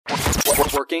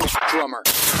working drummer.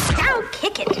 Now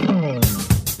kick it.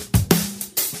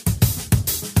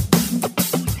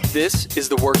 This is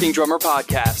the Working Drummer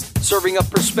Podcast, serving up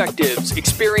perspectives,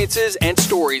 experiences, and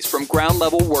stories from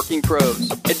ground-level working pros.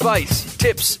 Advice,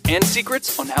 tips, and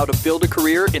secrets on how to build a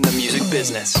career in the music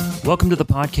business. Welcome to the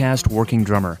podcast Working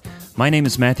Drummer. My name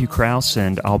is Matthew Krause,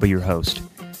 and I'll be your host.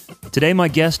 Today, my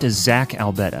guest is Zach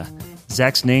Albetta.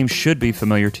 Zach's name should be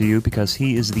familiar to you because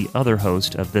he is the other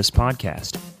host of this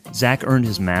podcast. Zach earned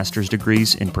his master's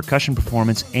degrees in percussion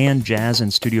performance and jazz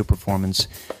and studio performance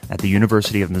at the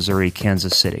University of Missouri,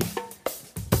 Kansas City.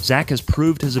 Zach has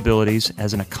proved his abilities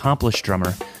as an accomplished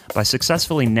drummer by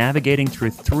successfully navigating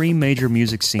through three major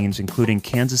music scenes, including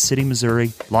Kansas City,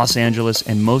 Missouri, Los Angeles,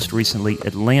 and most recently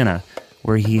Atlanta,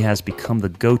 where he has become the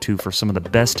go-to for some of the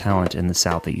best talent in the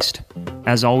Southeast.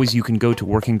 As always, you can go to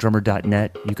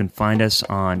workingdrummer.net. You can find us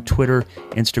on Twitter,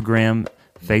 Instagram,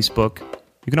 Facebook.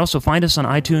 You can also find us on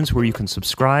iTunes, where you can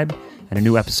subscribe and a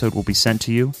new episode will be sent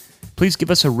to you. Please give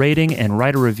us a rating and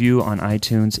write a review on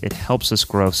iTunes. It helps us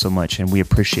grow so much, and we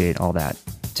appreciate all that.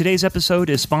 Today's episode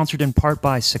is sponsored in part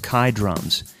by Sakai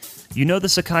Drums. You know the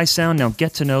Sakai sound, now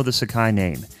get to know the Sakai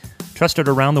name. Trusted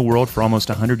around the world for almost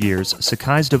 100 years,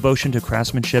 Sakai's devotion to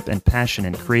craftsmanship and passion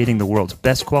in creating the world's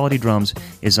best quality drums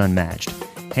is unmatched.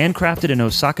 Handcrafted in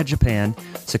Osaka, Japan,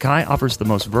 Sakai offers the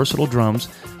most versatile drums,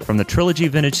 from the Trilogy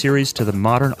Vintage Series to the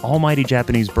modern Almighty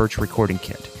Japanese Birch recording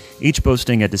kit, each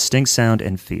boasting a distinct sound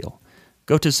and feel.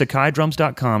 Go to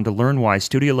SakaiDrums.com to learn why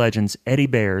studio legends Eddie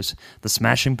Bears, the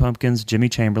Smashing Pumpkins, Jimmy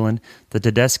Chamberlin, the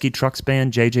Tedeschi Trucks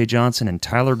Band, J.J. Johnson, and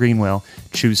Tyler Greenwell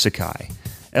choose Sakai.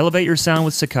 Elevate your sound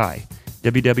with Sakai.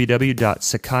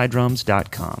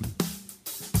 www.sakaidrums.com.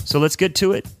 So let's get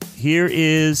to it. Here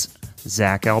is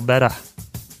Zach Albetta.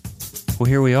 Well,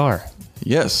 here we are.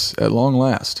 Yes, at long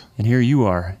last. And here you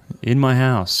are, in my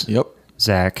house. Yep.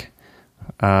 Zach,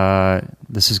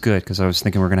 this is good, because I was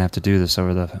thinking we're going to have to do this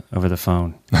over the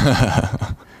phone.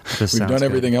 We've done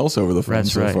everything else over the phone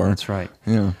so far. That's right.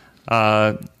 Yeah.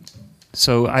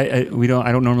 So I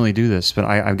don't normally do this, but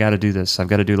I've got to do this. I've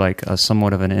got to do like a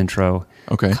somewhat of an intro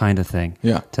kind of thing.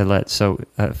 Yeah.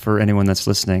 For anyone that's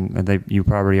listening, you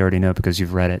probably already know because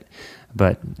you've read it,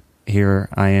 but here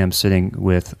I am sitting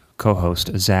with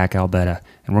co-host Zach Albetta,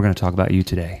 and we're going to talk about you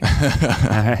today.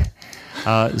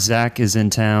 Zach is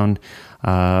in town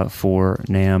for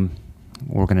NAMM.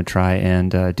 We're going to try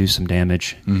and do some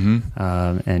damage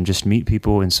and just meet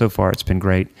people, and so far it's been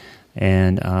great.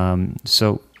 And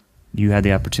so you had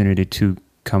the opportunity to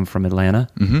come from Atlanta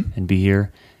and be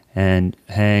here and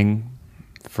hang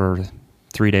for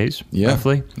 3 days,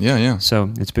 roughly. Yeah.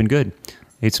 So it's been good.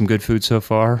 Ate some good food so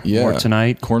far. Yeah. More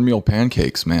tonight. Cornmeal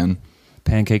pancakes, man.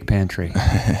 Pancake Pantry.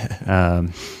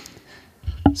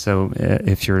 So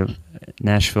if you're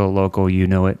Nashville local, you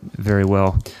know it very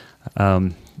well.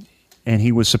 And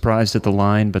he was surprised at the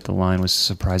line, but the line was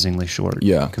surprisingly short.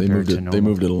 Yeah, they moved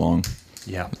it along.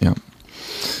 Yeah.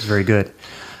 It's very good.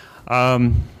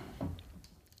 How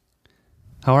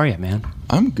are you, man?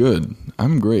 I'm good.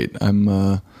 I'm great.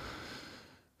 I'm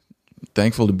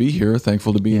thankful to be here.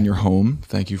 Thankful to be in your home.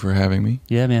 Thank you for having me.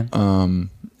 Yeah, man. I'm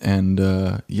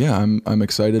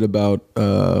excited about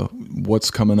what's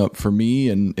coming up for me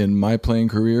and in my playing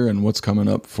career, and what's coming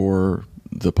up for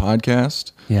the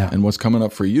podcast. Yeah. And what's coming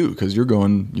up for you, because you're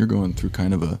going through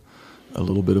kind of a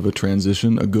little bit of a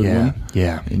transition, a good one.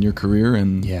 Yeah. In your career,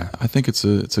 and I think it's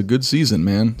a good season,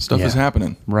 man. Stuff is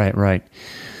happening. Right.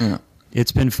 Yeah.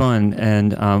 It's been fun,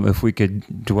 and if we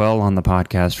could dwell on the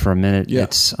podcast for a minute,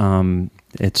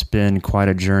 it's been quite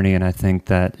a journey, and I think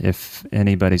that if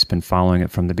anybody's been following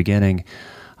it from the beginning,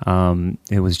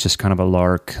 it was just kind of a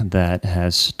lark that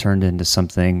has turned into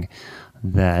something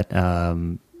that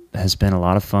has been a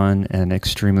lot of fun and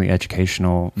extremely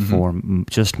educational for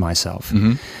just myself.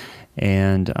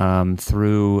 And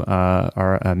through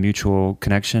our mutual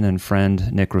connection and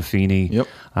friend, Nick Ruffini,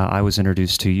 I was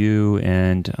introduced to you,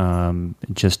 and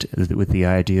just with the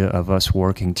idea of us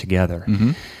working together.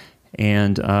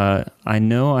 And I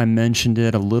know I mentioned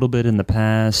it a little bit in the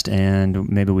past, and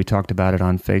maybe we talked about it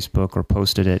on Facebook or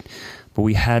posted it, but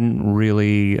we hadn't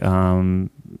really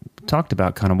talked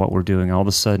about kind of what we're doing. All of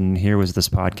a sudden, here was this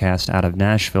podcast out of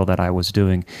Nashville that I was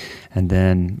doing, and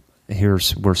then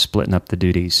we're splitting up the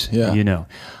duties. Yeah.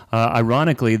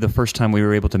 Ironically, the first time we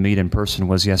were able to meet in person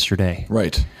was yesterday.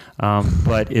 Right.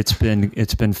 But it's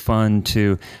been fun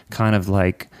to kind of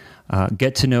like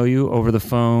get to know you over the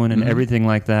phone and everything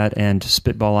like that, and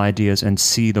spitball ideas and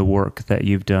see the work that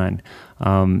you've done.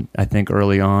 I think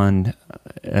early on,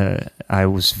 I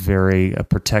was very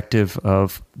protective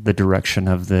of the direction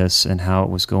of this and how it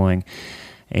was going.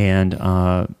 And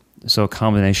so a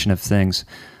combination of things.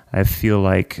 I feel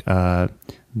like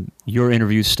your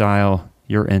interview style,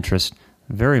 your interest,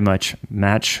 very much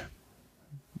match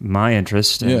my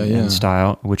interest and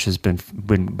style, which has been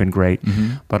great.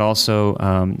 Mm-hmm. But also,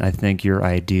 I think your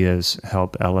ideas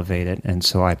help elevate it, and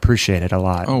so I appreciate it a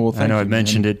lot. Oh, well, thank you, I know I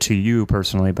mentioned it to you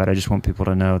personally, but I just want people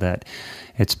to know that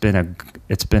it's been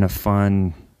a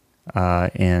fun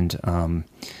and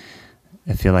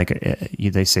I feel like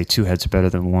they say two heads are better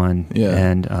than one,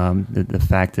 and the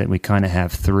fact that we kind of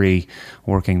have three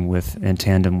working in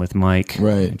tandem with Mike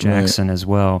Jackson as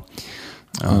well.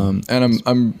 And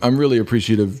I'm really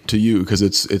appreciative to you because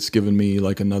it's given me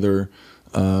like another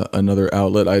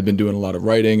outlet. I've been doing a lot of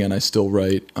writing and I still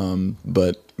write,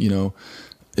 but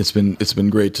it's been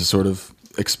great to sort of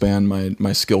expand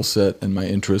my skill set and my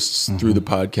interests through the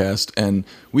podcast. And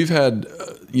we've had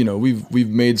we've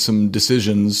made some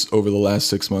decisions over the last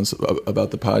 6 months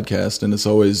about the podcast, and it's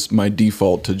always my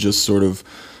default to just sort of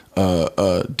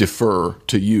defer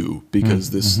to you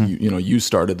because this you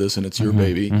started this and it's your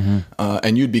baby,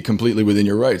 and you'd be completely within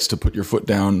your rights to put your foot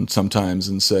down sometimes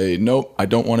and say, nope, I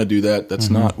don't want to do that, that's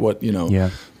not what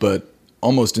but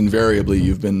almost invariably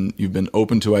you've been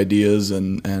open to ideas,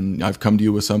 and I've come to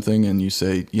you with something and you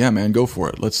say, yeah man, go for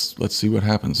it, let's see what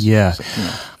happens. So,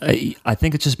 I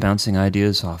think it's just bouncing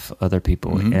ideas off other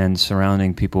people and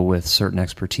surrounding people with certain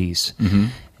expertise.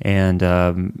 And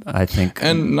I think,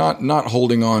 and not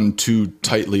holding on too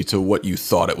tightly to what you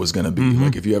thought it was going to be.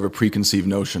 Like if you have a preconceived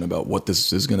notion about what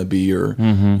this is going to be, or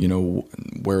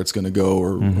where it's going to go,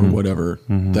 or whatever,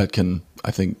 that can,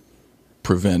 I think,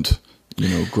 prevent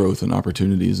growth and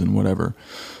opportunities and whatever.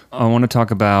 I want to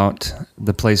talk about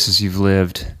the places you've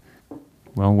lived.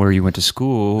 Well, where you went to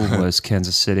school was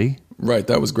Kansas City. Right,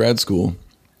 that was grad school.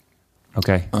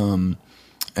 Okay.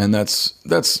 And that's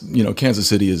Kansas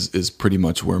City is pretty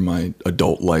much where my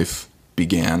adult life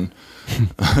began.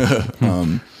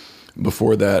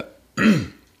 Before that,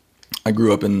 I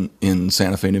grew up in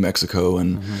Santa Fe, New Mexico,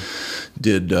 and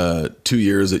did 2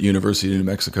 years at University of New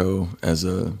Mexico as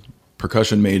a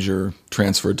percussion major,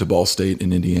 transferred to Ball State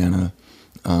in Indiana,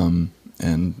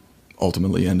 and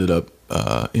ultimately ended up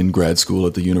in grad school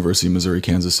at the University of Missouri,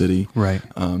 Kansas City. Right.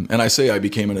 And I say I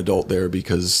became an adult there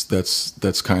because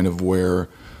that's kind of where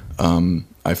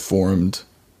I formed,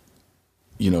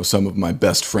 some of my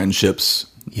best friendships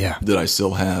that I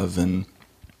still have, and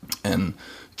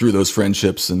through those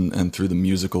friendships and through the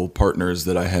musical partners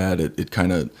that I had, it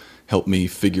kind of helped me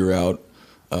figure out,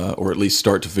 or at least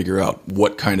start to figure out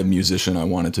what kind of musician I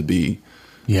wanted to be.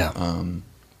 Yeah.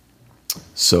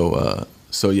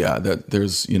 So yeah, that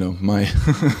there's, my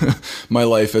my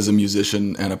life as a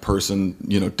musician and a person,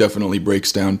 definitely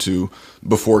breaks down to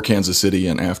before Kansas City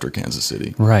and after Kansas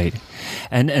City. Right.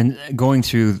 And going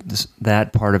through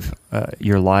that part of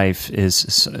your life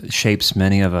shapes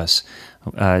many of us.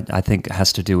 I think it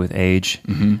has to do with age.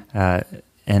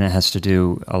 And it has to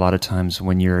do a lot of times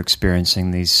when you're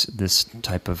experiencing this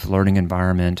type of learning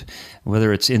environment,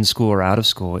 whether it's in school or out of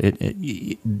school,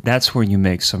 that's where you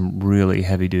make some really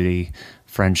heavy-duty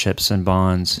friendships and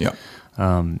bonds. Yeah.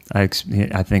 I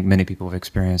think many people have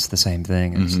experienced the same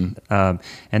thing. And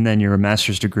then your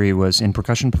master's degree was in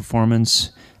percussion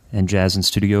performance and jazz and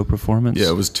studio performance. Yeah,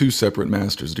 it was 2 separate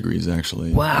master's degrees,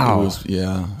 actually. Wow.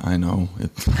 I know.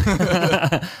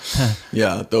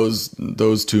 Yeah,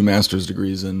 those 2 master's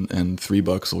degrees and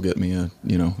 $3 will get me a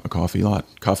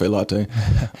cafe latte.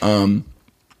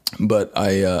 But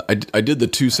I did the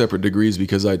 2 separate degrees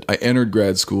because I entered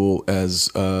grad school as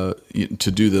to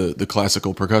do the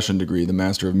classical percussion degree, the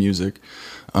Master of Music,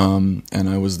 and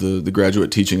I was the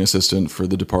graduate teaching assistant for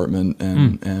the department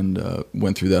and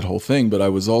went through that whole thing. But I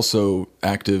was also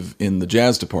active in the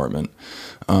jazz department,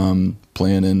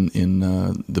 playing in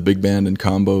the big band and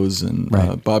combos.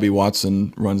 And Bobby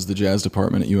Watson runs the jazz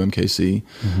department at UMKC.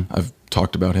 I've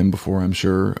talked about him before, I'm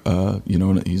sure.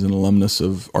 He's an alumnus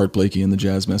of Art Blakey and the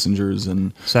Jazz Messengers,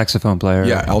 and saxophone player.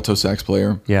 Yeah, alto sax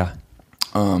player. Yeah.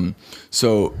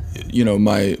 So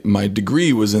my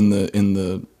degree was in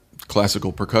the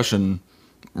classical percussion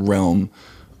realm,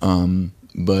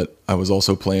 but I was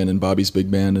also playing in Bobby's big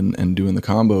band and doing the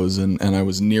combos, and I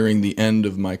was nearing the end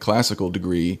of my classical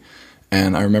degree.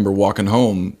 And I remember walking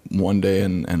home one day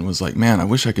and was like, man, I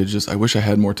wish I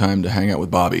had more time to hang out with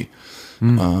Bobby.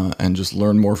 And just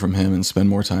learn more from him and spend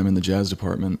more time in the jazz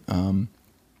department.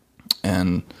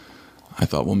 And I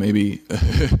thought, well, maybe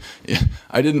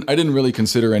I didn't really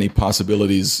consider any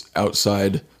possibilities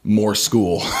outside more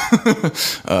school.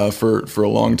 For a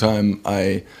long time,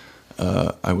 I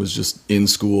was just in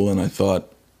school, and I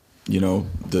thought,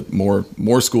 that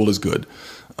more school is good.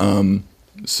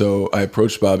 So I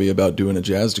approached Bobby about doing a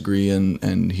jazz degree,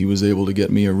 and he was able to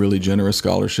get me a really generous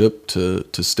scholarship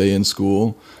to stay in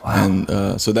school. Wow.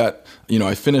 And so that,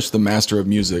 I finished the Master of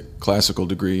Music classical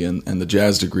degree, and the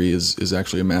jazz degree is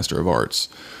actually a Master of Arts.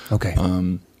 Okay.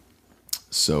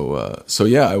 So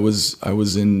yeah, I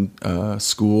was in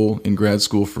grad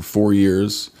school for 4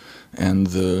 years, and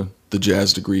the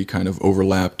jazz degree kind of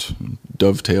overlapped,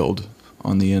 dovetailed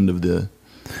on the end of the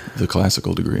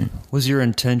classical degree. Was your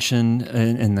intention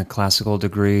in the classical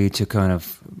degree to kind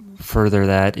of further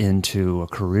that into a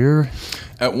career?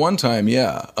 At one time,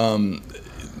 yeah.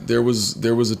 There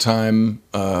was a time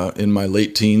in my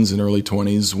late teens and early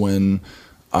 20s when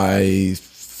I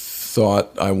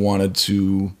thought I wanted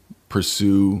to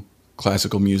pursue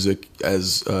classical music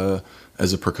as a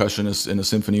percussionist in a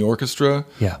symphony orchestra,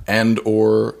 and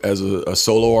or as a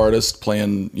solo artist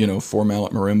playing, four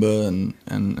mallet marimba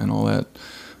and all that.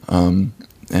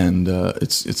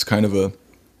 It's kind of a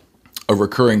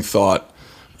recurring thought,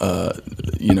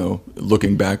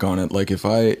 looking back on it. Like if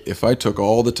I took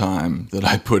all the time that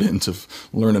I put into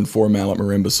learning four mallet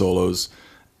marimba solos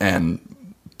and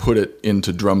put it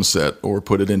into drum set, or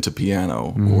put it into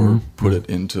piano, or put it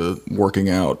into working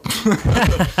out,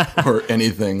 or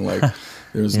anything, like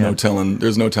there's no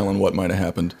telling what might have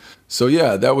happened. So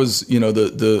yeah, that was,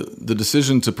 the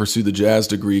decision to pursue the jazz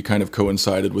degree kind of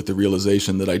coincided with the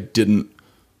realization that I didn't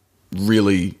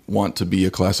really want to be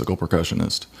a classical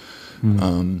percussionist.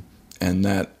 And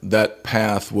that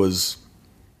path was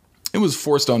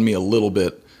forced on me a little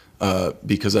bit,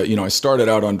 because I started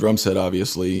out on drum set,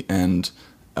 obviously, and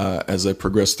as I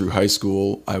progressed through high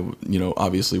school, I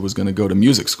obviously was going to go to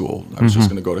music school. I was just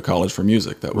going to go to college for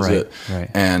music. That was it.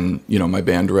 Right. And my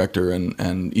band director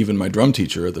and even my drum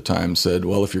teacher at the time said,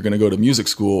 well, if you're going to go to music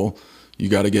school, you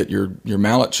got to get your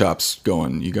mallet chops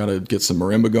going. You got to get some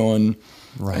marimba going,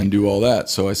 and do all that.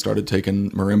 So I started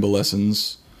taking marimba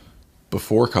lessons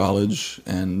before college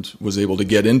and was able to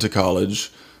get into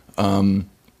college, and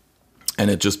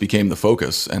it just became the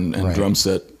focus. And drum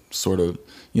set sort of,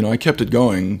 I kept it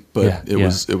going, but it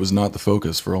was not the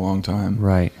focus for a long time.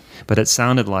 Right. But it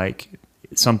sounded like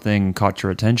something caught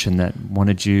your attention that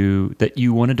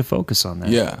you wanted to focus on that.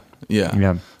 Yeah.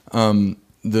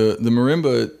 The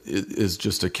marimba is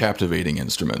just a captivating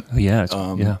instrument. Oh,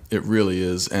 yeah. It really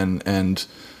is. And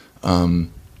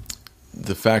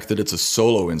the fact that it's a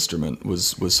solo instrument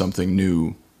was something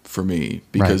new for me,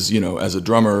 because, as a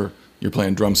drummer, you're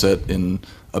playing drum set in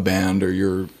a band, or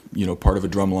you're, part of a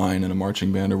drum line in a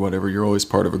marching band or whatever. You're always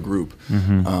part of a group.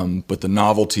 But the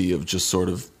novelty of just sort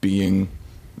of being,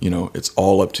 it's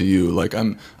all up to you. Like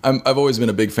I've always been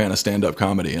a big fan of stand-up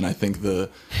comedy, and I think there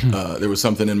was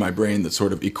something in my brain that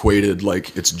sort of equated,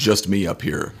 like, it's just me up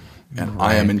here, and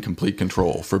I am in complete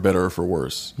control, for better or for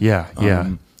worse. Yeah.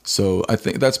 So I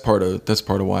think that's part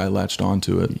of why I latched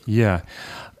onto it. Yeah.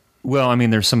 Well, I mean,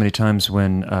 there's so many times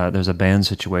when there's a band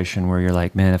situation where you're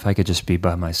like, man, if I could just be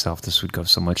by myself, this would go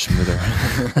so much smoother.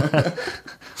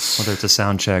 Whether it's a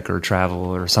sound check or travel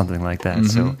or something like that.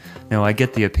 So, I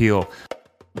get the appeal.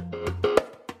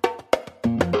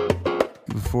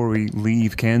 Before we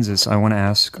leave Kansas, I want to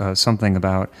ask something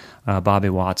about Bobby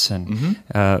Watson.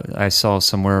 I saw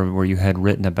somewhere where you had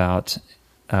written about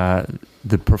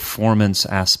the performance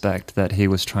aspect that he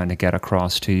was trying to get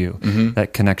across to you,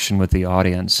 that connection with the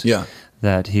audience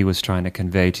that he was trying to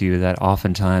convey to you, that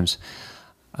oftentimes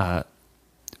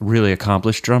really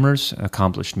accomplished drummers,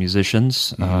 accomplished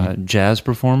musicians, jazz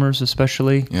performers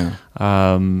especially,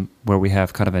 where we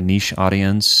have kind of a niche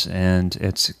audience and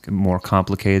it's a more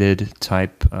complicated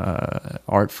type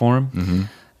art form,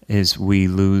 is we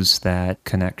lose that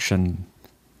connection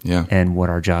and what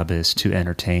our job is to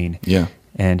entertain.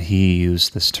 And he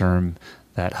used this term,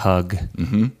 that hug,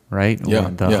 right?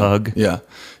 The hug. Yeah.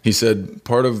 He said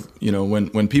part of,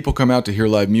 when people come out to hear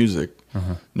live music,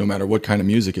 no matter what kind of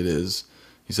music it is,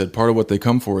 he said part of what they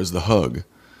come for is the hug.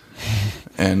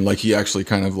 And like he actually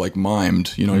kind of like mimed,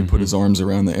 he put his arms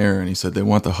around the air and he said they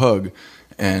want the hug.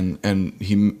 And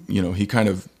he, he kind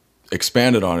of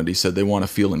expanded on it. He said they want to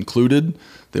feel included.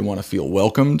 They want to feel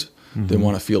welcomed. They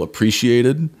want to feel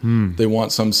appreciated. They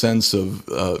want some sense of,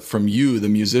 from you, the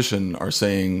musician, are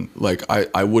saying, like,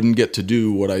 I wouldn't get to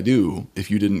do what I do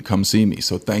if you didn't come see me.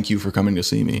 So thank you for coming to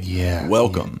see me. Yeah.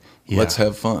 Welcome. Yeah. Let's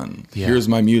have fun. Yeah. Here's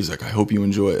my music. I hope you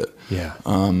enjoy it. Yeah.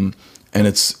 And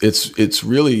it's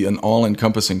really an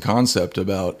all-encompassing concept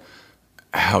about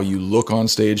how you look on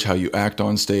stage, how you act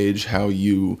on stage, how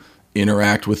you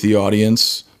interact with the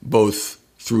audience, both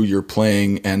through your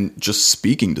playing and just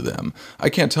speaking to them. I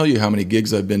can't tell you how many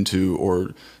gigs I've been to,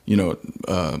 or,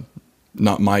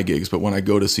 not my gigs, but when I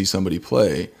go to see somebody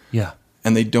play,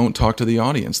 and they don't talk to the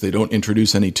audience. They don't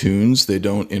introduce any tunes. They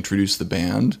don't introduce the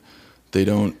band. They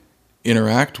don't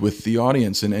interact with the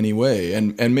audience in any way.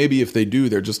 And maybe if they do,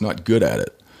 they're just not good at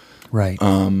it. Right.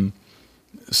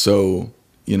 So,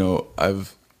 you know,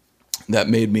 that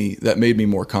made me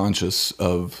more conscious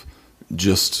of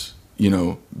just, you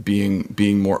know,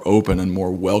 being more open and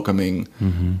more welcoming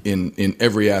in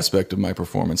every aspect of my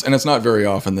performance. And it's not very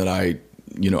often that I,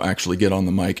 you know, actually get on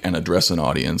the mic and address an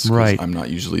audience, 'cause right. I'm not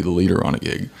usually the leader on a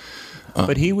gig.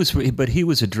 But he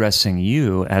was addressing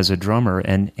you as a drummer,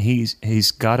 and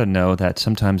he's got to know that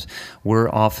sometimes we're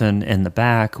often in the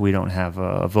back. We don't have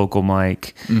a vocal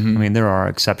mic. I mean, there are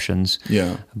exceptions.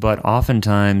 Yeah. But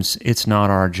oftentimes it's not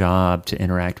our job to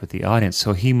interact with the audience.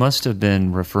 So he must have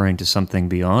been referring to something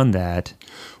beyond that.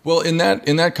 Well, in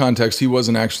that context, he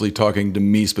wasn't actually talking to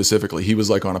me specifically. He was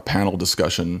like on a panel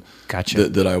discussion Gotcha.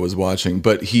 that I was watching.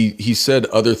 But he said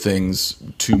other things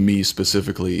to me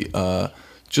specifically,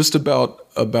 just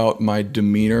about my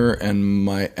demeanor and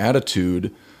my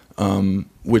attitude,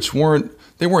 which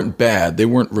weren't bad. They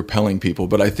weren't repelling people,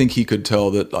 but I think he could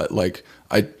tell that like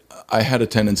I had a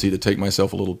tendency to take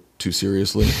myself a little too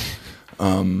seriously,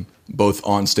 both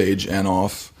on stage and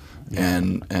off,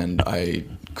 and I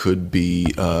could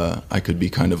be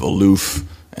kind of aloof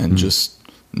and just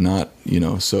not, you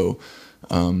know, so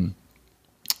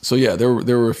yeah, there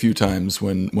were a few times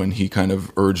when he kind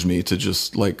of urged me to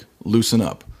just like loosen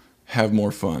up, have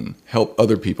more fun, help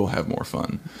other people have more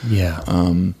fun. Yeah.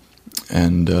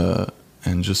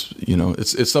 And just, you know,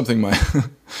 it's something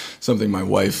my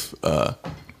wife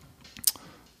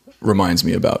reminds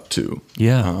me about too.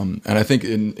 Yeah. And I think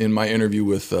in my interview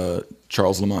with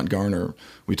Charles Lamont Garner,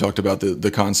 we talked about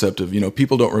the concept of, you know,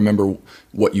 people don't remember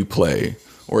what you play,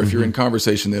 or if you're in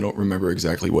conversation, they don't remember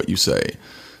exactly what you say.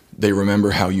 They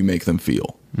remember how you make them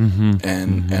feel.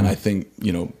 And I think,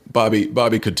 you know,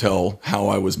 Bobby could tell how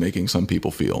I was making some people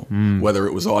feel, whether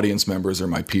it was audience members or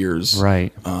my peers.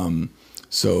 Right.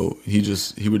 So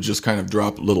he would just kind of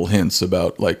drop little hints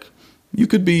about like, you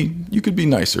could be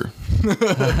nicer.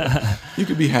 You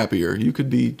could be happier. You could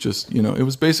be just, you know, it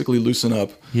was basically loosen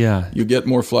up. Yeah. You get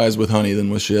more flies with honey than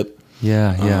with shit.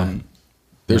 Yeah.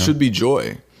 There should be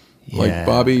joy. Yeah.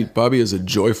 Like Bobby is a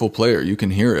joyful player. You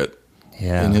can hear it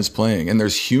in his playing, and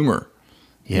there's humor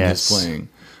in his playing.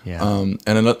 Yeah.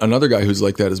 And another guy who's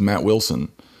like that is Matt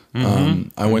Wilson.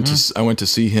 I went to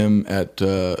see him at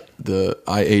the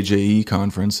IAJE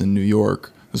conference in New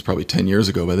York. It was probably 10 years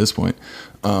ago by this point.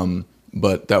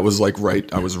 But that was like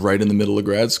I was right in the middle of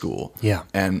grad school. Yeah.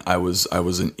 And I was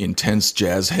an intense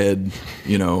jazz head,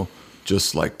 you know,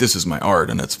 just like, this is my art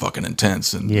and it's fucking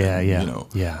intense. And you know.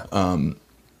 Yeah.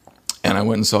 And I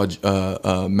went and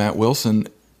saw Matt Wilson,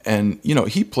 and you know,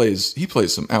 he plays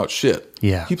some out shit.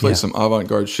 Yeah. He plays some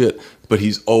avant-garde shit, but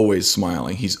he's always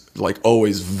smiling. He's like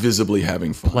always visibly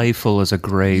having fun. Playful is a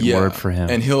great word for him.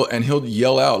 And he'll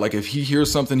yell out, like if he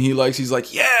hears something he likes, he's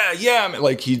like, yeah,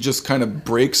 like he just kind of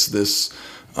breaks this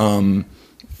Third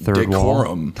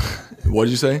decorum. wall. What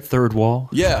did you say? Third wall.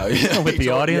 Yeah. With the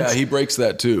audience. Yeah, he breaks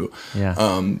that too.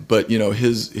 Yeah. But you know,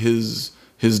 his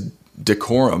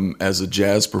decorum as a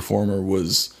jazz performer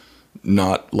was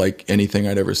not like anything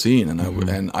I'd ever seen,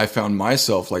 and I found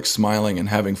myself like smiling and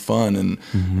having fun,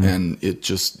 and it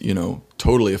just, you know,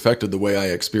 totally affected the way I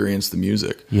experienced the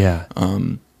music. Yeah.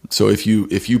 So if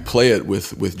you play it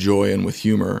with joy and with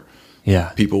humor,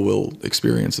 people will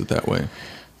experience it that way.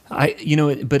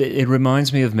 But it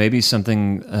reminds me of maybe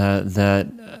something that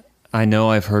I know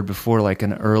I've heard before, like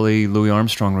an early Louis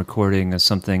Armstrong recording of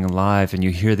something live, and you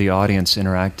hear the audience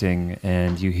interacting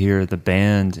and you hear the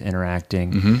band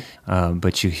interacting,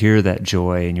 but you hear that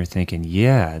joy and you're thinking,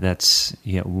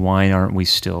 why aren't we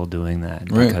still doing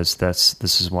that? Right. Because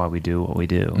this is why we do what we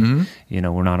do. You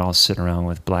know, we're not all sitting around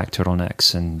with black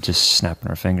turtlenecks and just snapping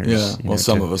our fingers. Yeah, well,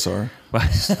 some of us are.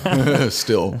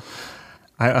 Still.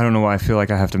 I don't know why I feel like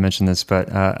I have to mention this,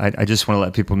 but I just want to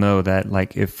let people know that,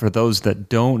 like, if for those that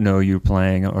don't know you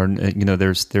playing, or you know,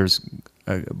 there's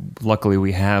luckily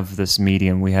we have this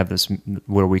medium, we have this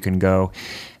where we can go,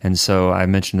 and so I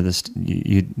mentioned this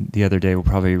the other day. We'll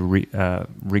probably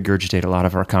regurgitate a lot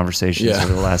of our conversations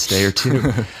over the last day or two.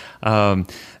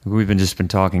 We've been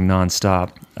talking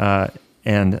nonstop,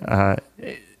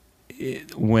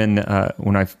 when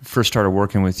I first started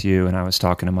working with you and I was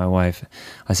talking to my wife,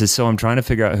 I said, so I'm trying to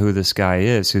figure out who this guy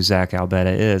is, who Zach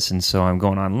Albetta is. And so I'm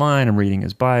going online, I'm reading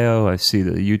his bio, I see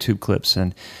the YouTube clips,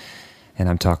 and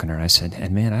I'm talking to her. I said,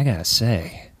 and man, I got to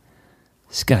say,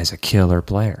 this guy's a killer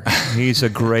player. He's a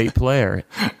great player.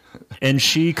 And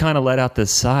she kind of let out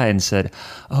this sigh and said,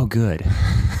 "Oh, good."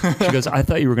 She goes, "I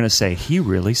thought you were going to say he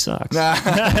really sucks."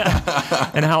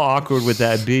 And how awkward would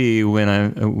that be when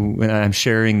I'm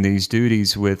sharing these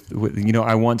duties with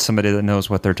I want somebody that knows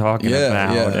what they're talking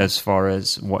about as far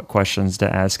as what questions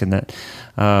to ask, and that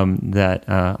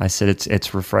I said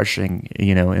it's refreshing,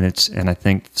 and I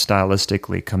think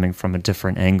stylistically coming from a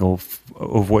different angle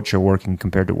of what you're working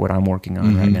compared to what I'm working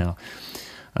on right now.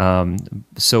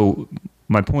 So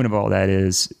my point of all that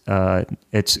is,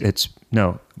 it's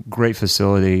great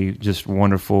facility, just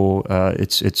wonderful.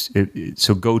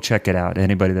 So go check it out.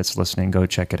 Anybody that's listening, go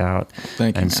check it out.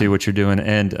 Thank you, and see what you're doing.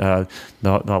 And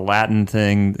the Latin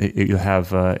thing, you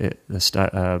have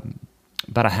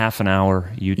about a half an hour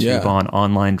YouTube on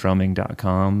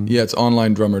onlinedrumming.com. Yeah, it's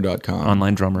onlinedrummer.com.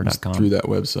 Onlinedrummer.com. Through that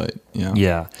website. Yeah.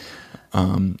 Yeah.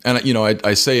 And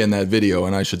I say in that video,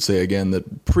 and I should say again,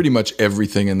 that pretty much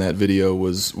everything in that video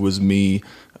was me,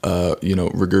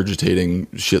 regurgitating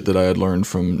shit that I had learned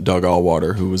from Doug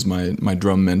Allwater, who was my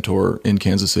drum mentor in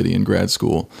Kansas City in grad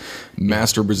school.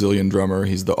 Master Brazilian drummer.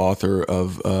 He's the author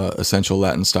of Essential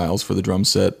Latin Styles for the Drum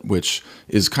Set, which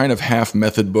is kind of half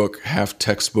method book, half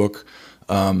textbook.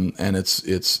 And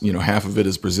it's half of it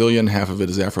is Brazilian, half of it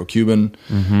is Afro-Cuban,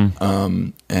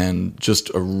 and just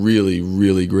a really,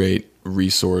 really great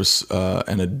resource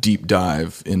and a deep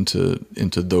dive into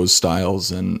those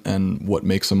styles and what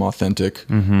makes them authentic,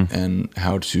 and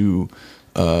how to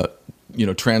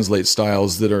translate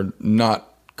styles that are not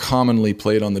commonly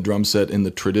played on the drum set in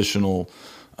the traditional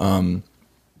in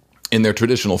their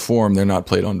traditional form. They're not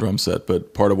played on drum set,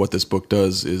 but part of what this book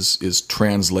does is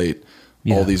translate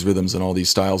all these rhythms and all these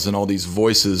styles and all these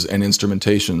voices and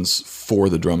instrumentations for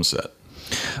the drum set.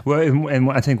 Well, and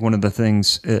I think one of the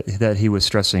things that he was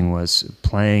stressing was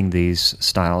playing these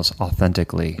styles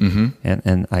authentically.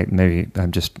 And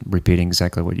I'm just repeating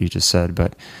exactly what you just said,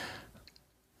 but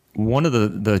one of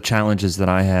the challenges that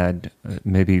I had,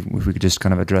 maybe if we could just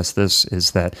kind of address this,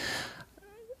 is that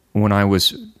when I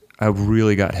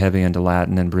really got heavy into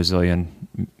Latin and Brazilian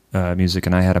music,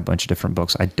 and I had a bunch of different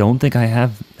books. I don't think I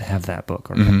have that book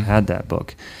or have had that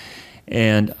book.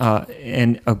 And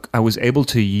I was able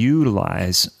to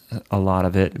utilize a lot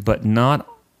of it, but not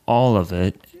all of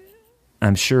it.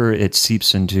 I'm sure it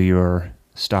seeps into your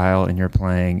style and your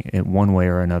playing in one way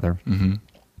or another.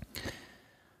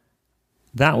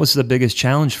 That was the biggest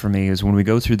challenge for me, is when we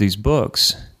go through these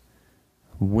books,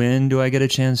 when do I get a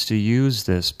chance to use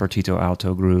this partito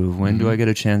alto groove? When do I get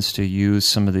a chance to use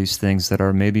some of these things that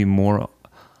are maybe more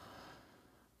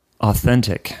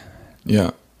authentic?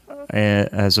 Yeah.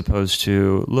 As opposed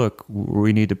to, look,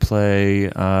 we need to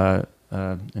play Night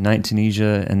in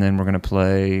Tunisia, and then we're going to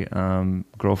play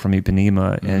Girl from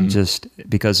Ipanema, and just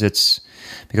because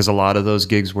a lot of those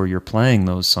gigs where you're playing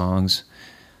those songs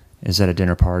is at a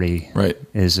dinner party, right?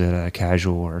 Is it a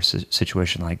casual or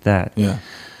situation like that? Yeah.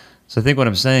 So I think what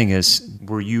I'm saying is,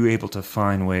 were you able to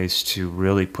find ways to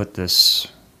really put this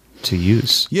to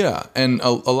use? Yeah, and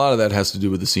a lot of that has to do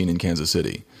with the scene in Kansas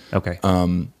City. Okay.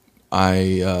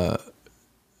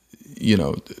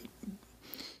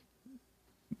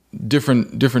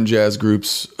 Different jazz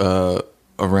groups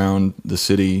around the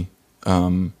city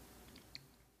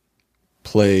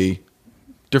play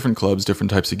different clubs, different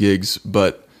types of gigs,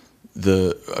 but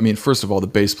first of all, the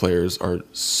bass players are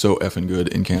so effing good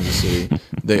in Kansas City.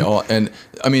 I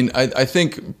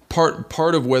think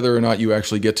part of whether or not you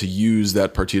actually get to use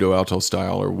that partito alto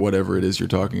style or whatever it is you're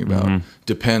talking about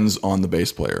depends on the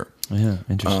bass player. Yeah,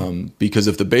 interesting. Because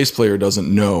if the bass player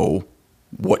doesn't know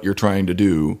what you're trying to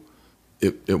do,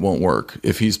 it won't work.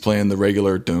 If he's playing the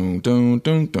regular dun dun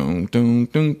dun dun dun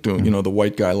dun dun, the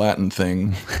white guy Latin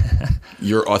thing,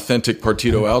 your authentic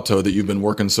partito alto that you've been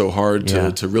working so hard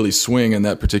to really swing in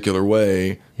that particular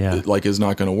way, is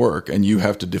not going to work, and you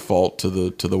have to default to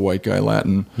the white guy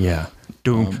Latin. Yeah.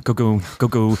 Go go.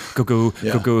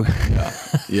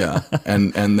 Yeah.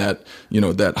 And that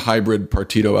that hybrid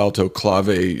partito alto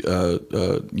clave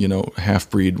half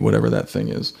breed, whatever that thing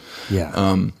is.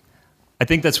 Yeah. I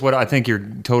think you're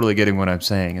totally getting what I'm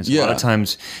saying. Is a lot of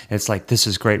times it's like, this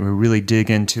is great, and we really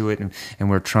dig into it, and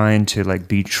we're trying to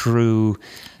be true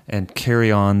and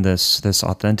carry on this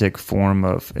authentic form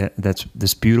of that's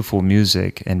this beautiful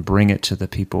music and bring it to the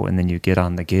people, and then you get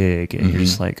on the gig and you're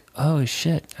just like, oh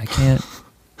shit, I can't.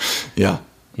 Yeah.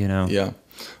 Yeah.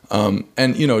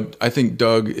 I think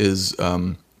Doug is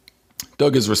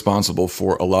responsible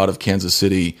for a lot of Kansas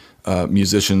City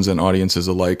musicians and audiences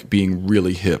alike being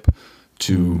really hip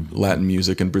to Latin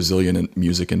music and Brazilian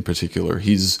music in particular.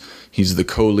 He's the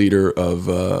co-leader of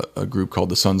a group called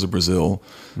the Sons of Brazil,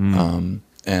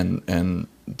 and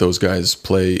those guys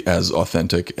play as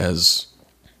authentic as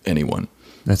anyone.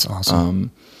 That's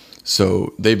awesome.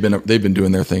 So they've been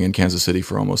doing their thing in Kansas City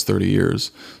for almost 30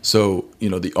 years. So, you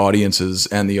know, the audiences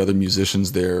and the other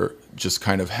musicians there just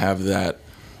kind of have that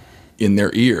in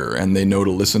their ear, and they know to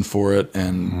listen for it.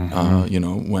 And, you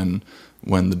know,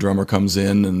 when the drummer comes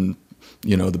in and,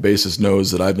 you know, the bassist knows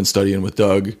that I've been studying with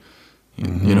Doug,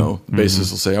 you know, the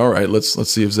bassist will say, all right, let's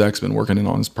see if Zach's been working in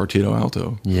on his partito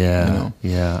alto. Yeah. You know?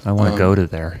 Yeah. I want to go to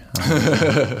there.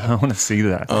 I want to see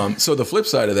that. So the flip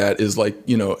side of that is, like,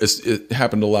 you know, it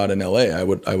happened a lot in LA. I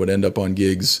would end up on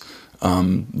gigs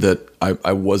that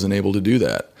I wasn't able to do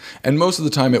that. And most of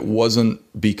the time it wasn't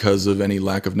because of any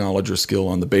lack of knowledge or skill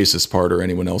on the bassist's part or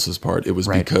anyone else's part. It was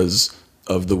because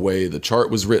of the way the chart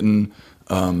was written,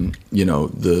 you know,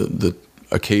 the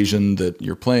occasion that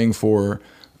you're playing for.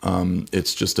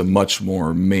 It's just a much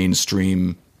more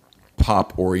mainstream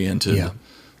pop-oriented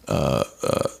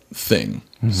thing.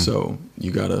 So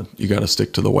you gotta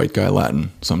stick to the white guy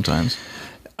Latin sometimes.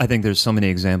 I think there's so many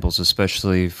examples,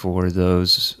 especially for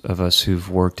those of us who've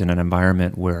worked in an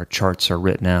environment where charts are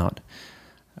written out,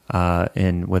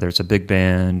 in whether it's a big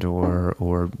band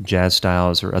or jazz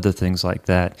styles or other things like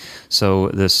that. So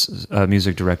this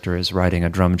music director is writing a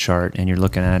drum chart, and you're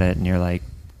looking at it, and you're like,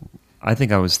 I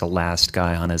think I was the last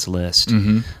guy on his list.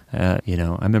 You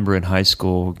know, I remember in high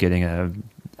school getting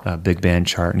a big band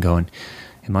chart and going,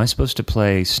 am I supposed to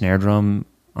play snare drum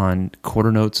on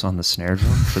quarter notes on the snare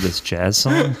drum for this jazz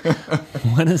song?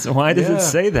 Why does it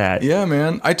say that? Yeah,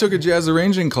 man. I took a jazz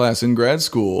arranging class in grad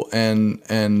school, and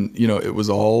you know, it was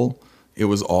all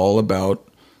about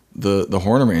the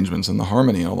horn arrangements and the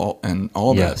harmony and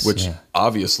all that, which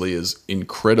obviously is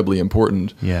incredibly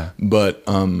important. Yeah. But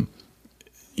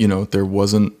you know, there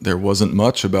wasn't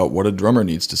much about what a drummer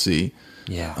needs to see.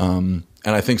 Yeah.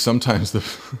 And I think sometimes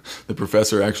the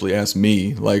professor actually asked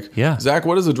me, like, Zach,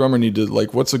 what does a drummer need to,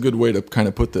 like, what's a good way to kind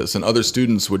of put this? And other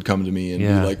students would come to me and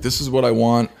be like, this is what I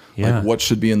want. Like, what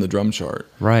should be in the drum chart?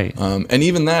 Right. And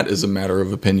even that is a matter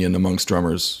of opinion amongst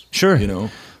drummers. Sure. You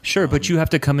know? Sure, but you have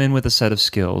to come in with a set of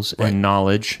skills and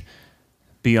knowledge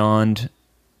beyond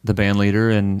the band leader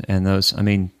and those. I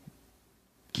mean,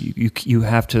 you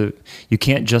have to, you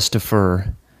can't just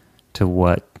defer to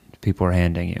what people are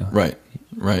handing you. Right.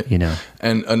 You know.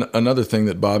 And another thing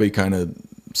that Bobby kind of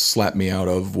slapped me out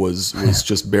of was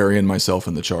just burying myself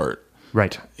in the chart.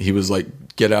 Right. He was like,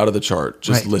 get out of the chart.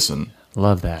 Just listen.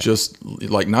 Love that. Just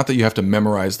like, not that you have to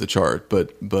memorize the chart,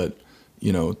 but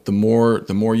you know, the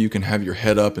more you can have your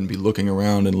head up and be looking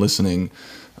around and listening,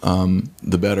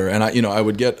 the better. And I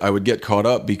would get caught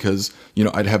up because, you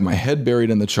know, I'd have my head buried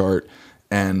in the chart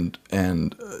and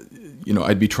you know,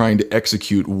 I'd be trying to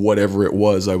execute whatever it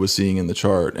was I was seeing in the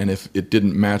chart, and if it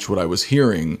didn't match what I was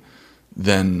hearing,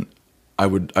 then I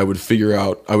would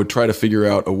try to figure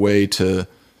out a way to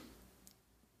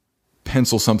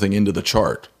pencil something into the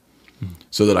chart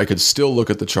so that I could still look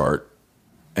at the chart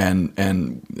and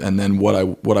then what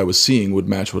I was seeing would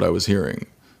match what I was hearing.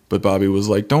 But Bobby was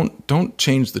like, don't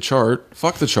change the chart.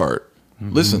 Fuck the chart.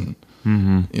 Listen.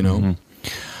 You know.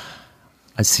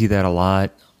 I see that a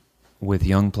lot with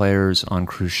young players on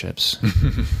cruise ships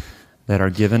that are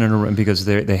given because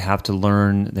they have to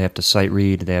learn, they have to sight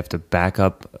read, they have to back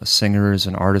up singers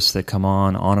and artists that come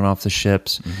on and off the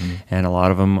ships, and a lot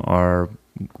of them are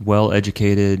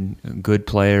well-educated, good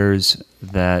players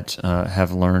that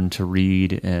have learned to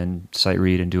read and sight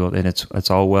read and do, and it's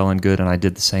all well and good. And I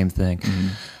did the same thing,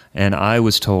 and I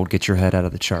was told, get your head out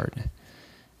of the chart,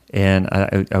 and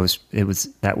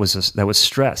that was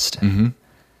stressed.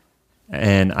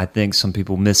 And I think some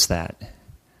people miss that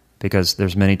because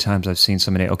there's many times I've seen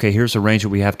somebody, okay, here's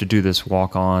arrangement, we have to do this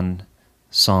walk-on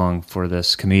song for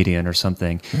this comedian or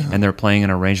something, and they're playing an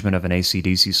arrangement of an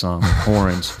AC/DC song with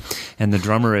horns, and the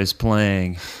drummer is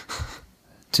playing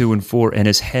 2 and 4, and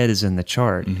his head is in the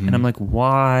chart. And I'm like,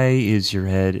 why is your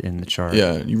head in the chart?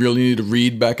 Yeah, you really need to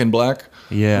read Back in Black?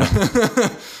 Yeah.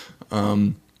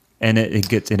 And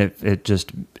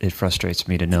it frustrates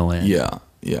me to no end. Yeah.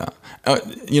 Yeah.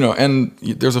 You know, and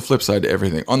there's a flip side to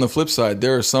everything. On the flip side,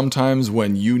 there are some times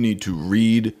when you need to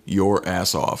read your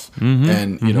ass off.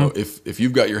 And, you know, if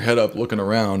you've got your head up looking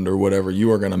around or whatever,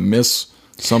 you are going to miss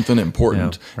something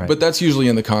important. Yeah, right. But that's usually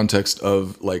in the context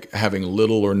of like having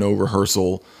little or no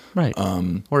rehearsal. Right.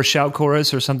 Or a shout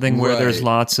chorus or something where there's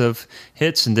lots of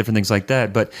hits and different things like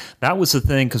that. But that was the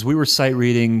thing, because we were sight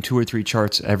reading 2 or 3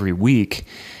 charts every week.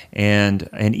 And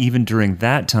even during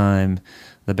that time,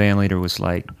 the band leader was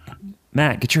like,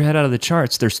 Matt, get your head out of the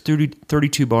charts. There's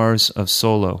 32 bars of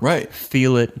solo. Right.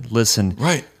 Feel it, listen.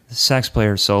 Right. The sax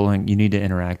player soloing, you need to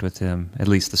interact with him, at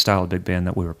least the style of big band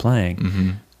that we were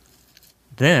playing.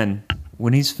 Then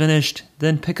when he's finished,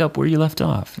 then pick up where you left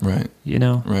off. Right. You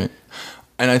know? Right.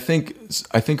 And I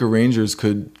think arrangers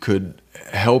could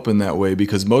help in that way,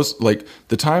 because most, like,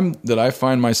 the time that I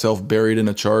find myself buried in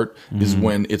a chart is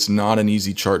when it's not an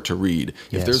easy chart to read.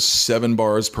 Yes. If there's 7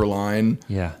 bars per line,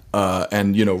 Yeah.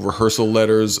 And rehearsal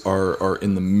letters are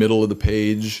in the middle of the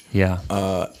page, Yeah.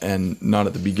 and not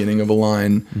at the beginning of a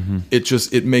line,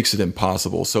 it makes it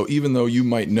impossible. So even though you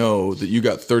might know that you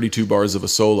got 32 bars of a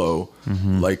solo,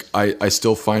 like I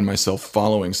still find myself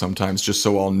following sometimes, just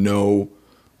so I'll know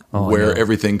where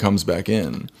everything comes back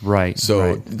in. Right. So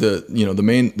right.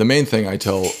 the main thing I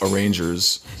tell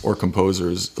arrangers or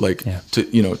composers, like,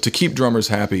 to keep drummers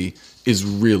happy is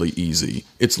really easy.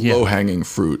 It's low hanging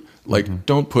fruit. Like,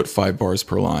 don't put 5 bars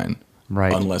per line,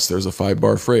 Right. unless there's a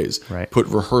 5-bar phrase. Right. Put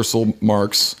rehearsal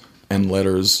marks and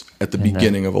letters at the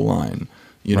beginning of a line.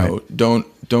 Don't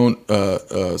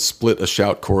split a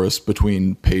shout chorus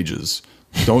between pages.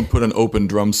 Don't put an open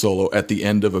drum solo at the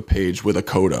end of a page with a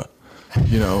coda.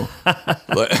 Well,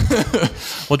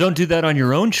 don't do that on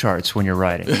your own charts when you're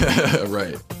writing.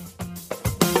 Right.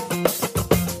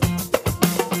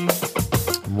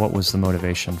 What was the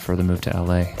motivation for the move to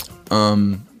LA?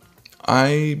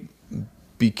 I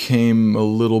became a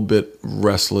little bit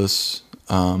restless.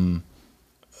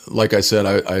 Like I said,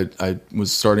 I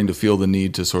was starting to feel the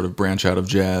need to sort of branch out of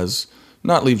jazz,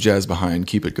 not leave jazz behind,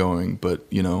 keep it going, but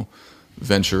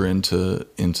venture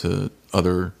into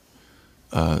other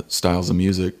styles of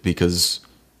music, because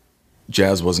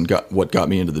jazz wasn't what got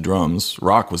me into the drums.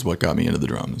 Rock was what got me into the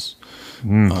drums.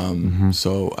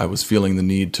 So I was feeling the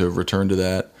need to return to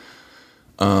that.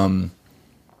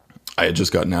 I had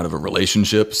just gotten out of a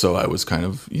relationship, so I was kind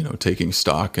of, taking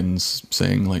stock and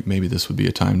saying, like, maybe this would be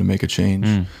a time to make a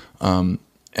change.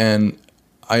 And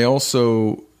I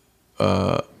also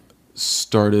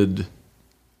started,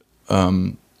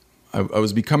 I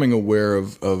was becoming aware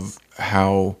of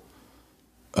how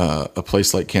a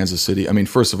place like Kansas City, I mean,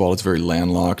 first of all, it's very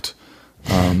landlocked.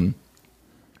 And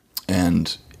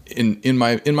in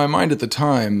my mind at the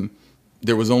time,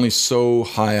 there was only so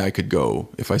high I could go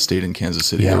if I stayed in Kansas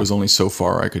City. Yeah. There was only so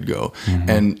far I could go.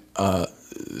 And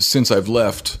since I've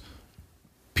left,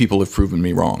 people have proven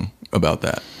me wrong about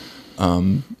that.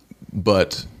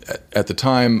 But at the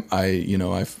time,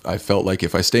 I felt like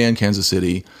if I stay in Kansas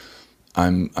City,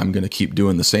 I'm going to keep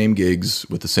doing the same gigs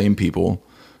with the same people,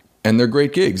 and they're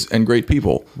great gigs and great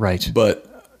people. Right.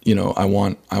 But I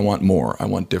want more. I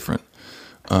want different.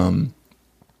 And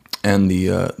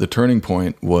the turning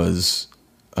point was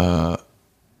I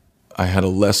had a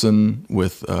lesson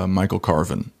with Michael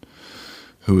Carvin,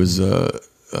 who is a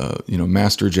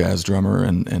master jazz drummer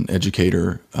and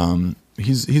educator.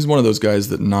 He's one of those guys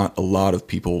that not a lot of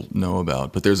people know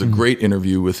about, but there's a great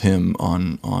interview with him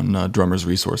on Drummers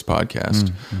Resource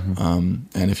podcast.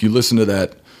 And if you listen to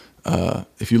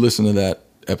that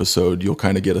episode, you'll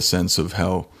kind of get a sense of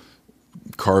how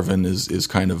Carvin is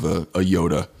kind of a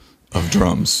Yoda of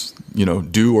drums.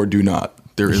 Do or do not.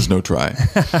 There is no try.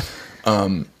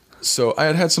 So I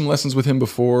had some lessons with him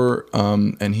before,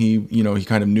 and he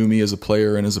kind of knew me as a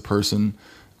player and as a person,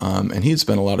 and he had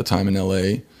spent a lot of time in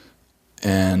LA.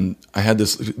 And I had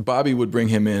this. Bobby would bring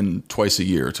him in twice a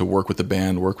year to work with the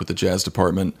band, work with the jazz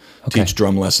department, teach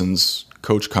drum lessons,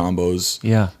 coach combos.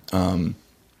 Yeah.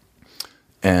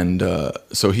 And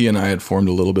so he and I had formed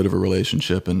a little bit of a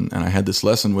relationship, and I had this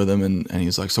lesson with him, and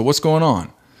he's like, "So what's going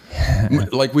on?"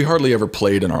 Like, we hardly ever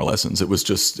played in our lessons. It was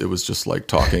just like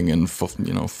talking and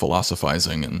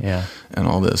philosophizing and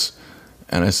all this.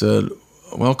 And I said,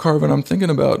 "Well, Carvin, I'm thinking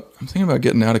about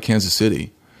getting out of Kansas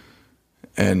City."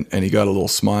 And he got a little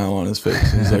smile on his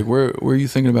face. He's like, "Where are you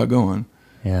thinking about going?"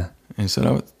 Yeah. And he said,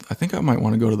 I think I might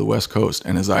want to go to the West Coast.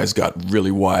 And his eyes got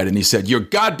really wide, and he said, "You're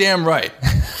goddamn right.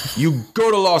 You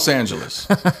go to Los Angeles."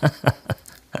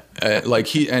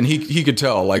 He could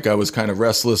tell, like, I was kind of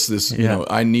restless.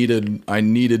 I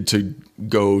needed to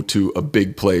go to a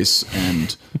big place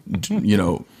and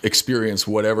experience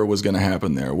whatever was going to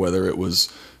happen there, whether it was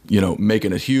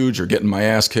making it huge or getting my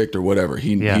ass kicked or whatever.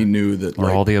 He knew that,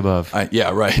 or all the above.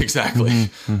 Exactly.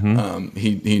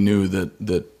 He knew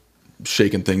that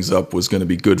shaking things up was going to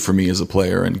be good for me as a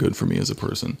player and good for me as a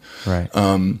person. Right.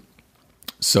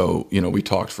 So, we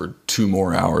talked for 2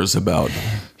 more hours about,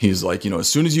 he's like, as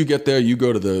soon as you get there, you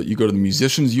go to the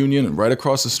Musicians Union, and right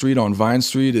across the street on Vine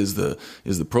Street is the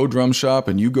Pro Drum Shop,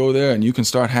 and you go there and you can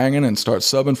start hanging and start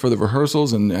subbing for the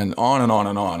rehearsals, and on and on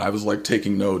and on. I was like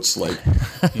taking notes, like,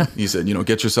 he said,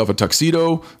 get yourself a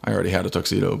tuxedo. I already had a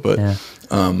tuxedo, but,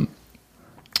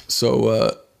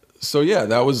 so yeah,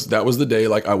 that was the day.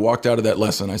 Like, I walked out of that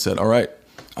lesson. I said, "All right,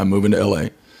 I'm moving to LA."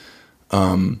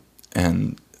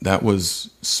 And that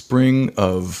was spring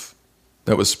of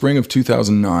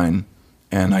 2009,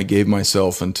 and I gave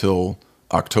myself until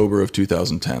October of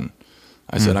 2010.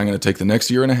 I said, I'm going to take the next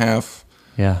year and a half.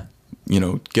 Yeah.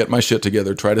 Get my shit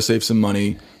together, try to save some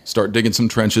money, start digging some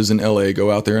trenches in LA,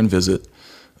 go out there and visit.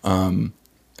 And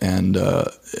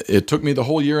it took me the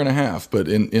whole year and a half, but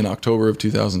in October of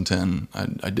 2010,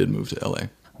 I did move to LA.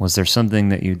 Was there something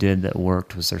that you did that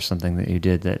worked? Was there something that you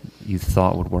did that you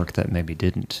thought would work that maybe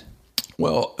didn't?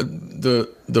 Well,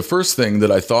 the first thing that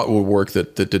I thought would work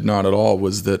that did not at all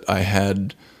was that I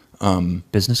had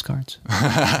business cards.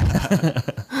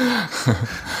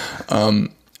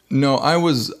 No, I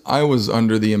was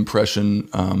under the impression,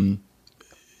 I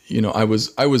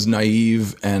was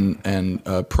naive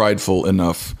and prideful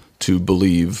enough to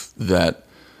believe that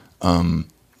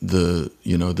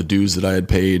the dues that I had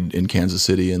paid in Kansas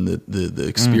City and the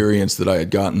experience that I had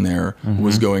gotten there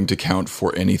was going to count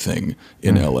for anything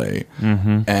in LA,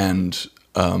 and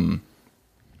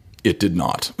it did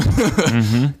not.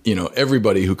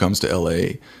 Everybody who comes to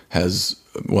LA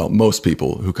most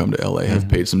people who come to LA have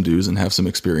paid some dues and have some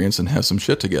experience and have some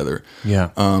shit together.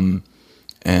 Yeah. I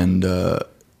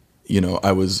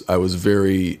was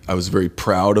very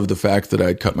proud of the fact that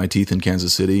I'd cut my teeth in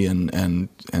Kansas City and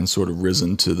sort of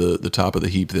risen to the top of the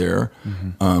heap there.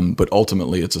 But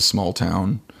ultimately it's a small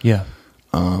town. Yeah.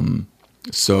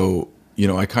 So,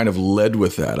 I kind of led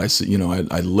with that.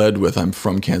 I led with, I'm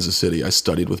from Kansas City. I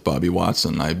studied with Bobby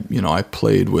Watson. I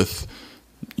played with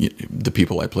the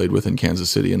people I played with in Kansas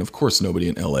City. And of course, nobody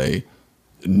in LA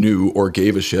knew or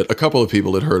gave a shit. A couple of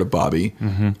people had heard of Bobby.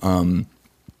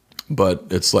 But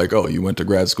it's like, oh, you went to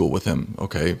grad school with him.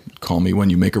 Okay, call me when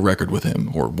you make a record with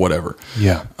him or whatever.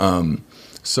 Yeah.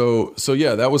 So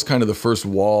yeah, that was kind of the first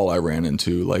wall I ran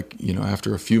into.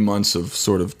 After a few months of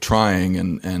sort of trying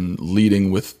and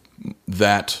leading with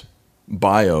that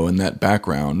bio and that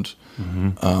background,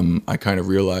 I kind of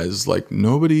realized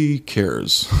nobody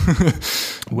cares.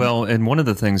 Well, and one of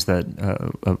the things that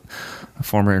a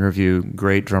former interview,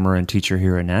 great drummer and teacher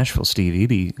here in Nashville, Steve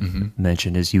Eby,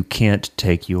 mentioned is you can't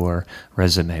take your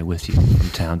resume with you from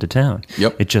town to town.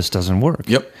 Yep. It just doesn't work.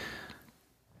 Yep.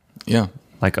 Yeah.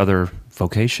 Like other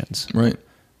vocations. Right.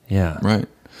 Yeah. Right.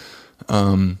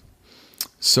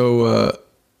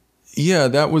 Yeah,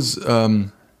 that was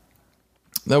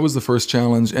the first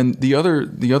challenge, and the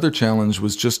other challenge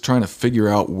was just trying to figure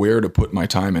out where to put my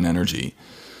time and energy,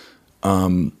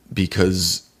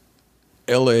 because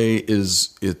LA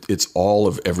it's all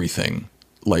of everything.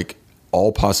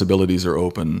 All possibilities are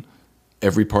open.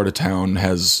 Every part of town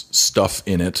has stuff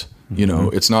in it.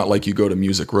 It's not like you go to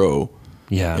Music Row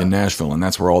in Nashville and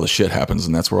that's where all the shit happens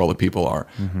and that's where all the people are.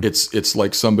 It's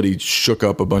like somebody shook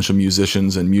up a bunch of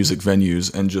musicians and music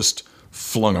venues and just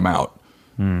flung them out.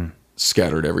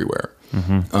 Scattered everywhere.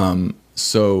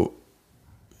 So,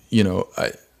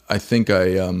 I think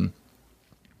I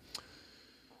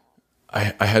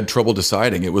had trouble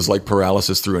deciding. It was like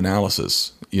paralysis through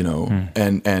analysis,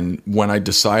 and when I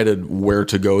decided where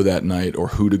to go that night or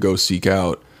who to go seek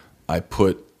out, I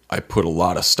put a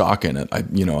lot of stock in it. I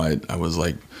was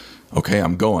like, okay,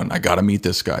 I'm going. I got to meet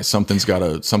this guy. Something's got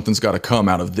to come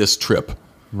out of this trip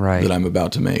that I'm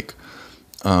about to make.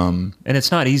 And it's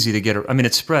not easy to get.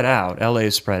 It's spread out. LA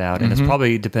is spread out, and it's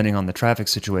probably, depending on the traffic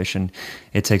situation,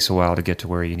 it takes a while to get to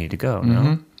where you need to go.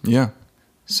 No? Yeah.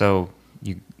 So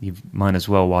you might as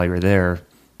well, while you're there,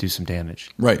 do some damage.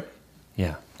 Right.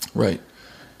 Yeah. Right.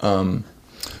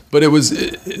 But it was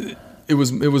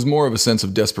more of a sense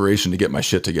of desperation to get my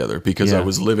shit together because I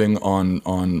was living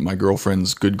on my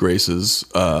girlfriend's good graces,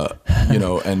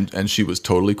 and she was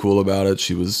totally cool about it.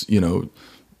 She was,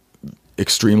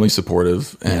 extremely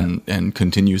supportive and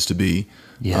continues to be.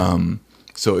 Yeah.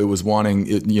 So it was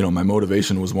my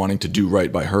motivation was wanting to do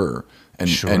right by her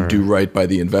and do right by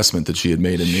the investment that she had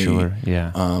made in me. Sure.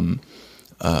 Yeah.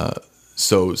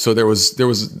 So there was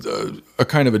a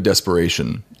kind of a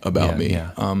desperation about me,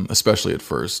 especially at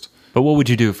first. But what would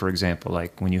you do, for example,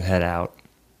 like when you were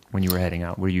heading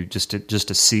out? Were you just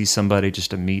to see somebody,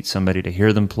 just to meet somebody, to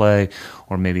hear them play,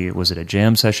 or maybe was it a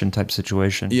jam session type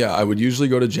situation? Yeah, I would usually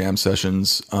go to jam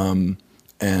sessions, and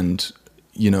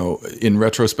in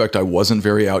retrospect, I wasn't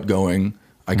very outgoing.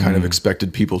 I kind of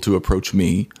expected people to approach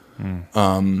me, and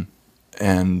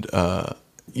a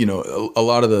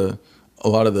lot of the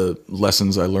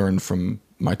lessons I learned from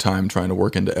my time trying to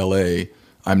work into LA,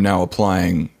 I'm now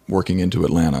applying working into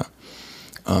Atlanta.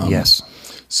 Yes.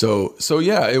 So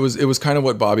yeah, it was kind of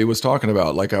what Bobby was talking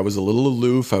about. Like I was a little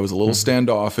aloof, I was a little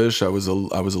standoffish, I was a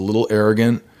little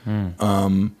arrogant, and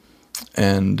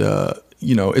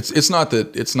you know, it's not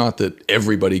that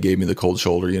everybody gave me the cold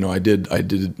shoulder. You know, I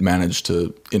did manage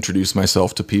to introduce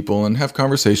myself to people and have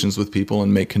conversations with people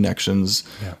and make connections.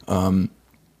 Yeah.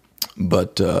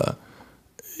 But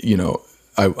you know,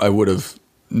 I would have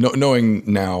knowing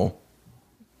now,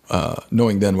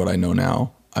 knowing then what I know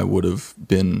now, I would have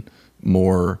been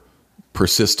more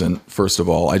persistent. First of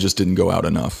all, I just didn't go out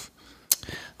enough.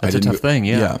 That's a tough thing.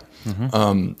 Yeah.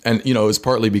 And you know, it's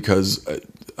partly because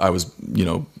I was, you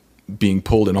know, being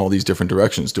pulled in all these different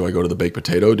directions. Do I go to the Baked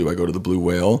Potato? Do I go to the Blue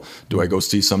Whale? Do I go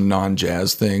see some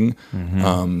non-jazz thing?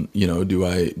 You know, do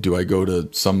I go to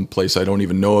some place I don't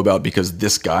even know about because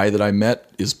this guy that I met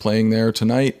is playing there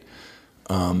tonight?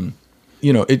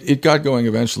 You know, it got going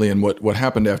eventually. And what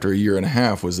happened after a year and a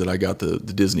half was that I got the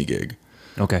Disney gig.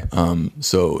 Okay.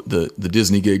 So the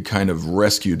Disney gig kind of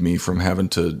rescued me from having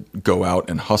to go out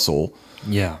and hustle.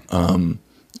 Yeah.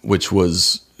 Which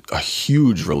was a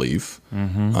huge relief.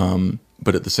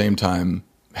 But at the same time,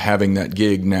 having that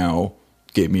gig now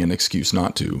gave me an excuse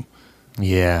not to.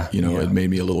 Yeah. You know, it made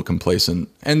me a little complacent.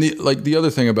 And the other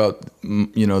thing about,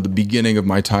 you know, the beginning of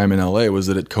my time in LA was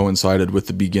that it coincided with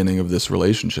the beginning of this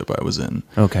relationship I was in.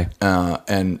 Okay.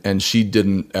 And she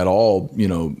didn't at all, you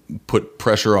know, put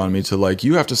pressure on me to like,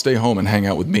 you have to stay home and hang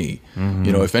out with me.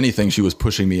 You know, if anything, she was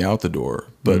pushing me out the door.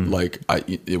 But like,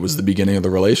 it was the beginning of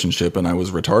the relationship and I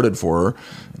was retarded for her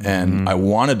and I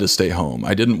wanted to stay home.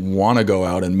 I didn't want to go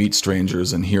out and meet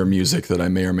strangers and hear music that I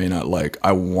may or may not like.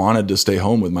 I wanted to stay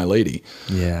home with my lady.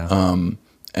 Yeah.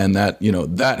 And that, you know,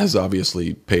 that has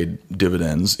obviously paid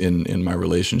dividends in my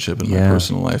relationship and my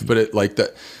personal life. But it like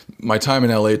that, my time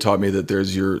in LA taught me that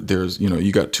there's, you know,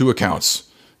 you got two accounts.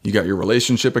 You got your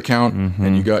relationship account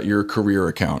and you got your career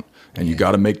account, and you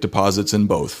got to make deposits in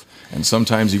both. And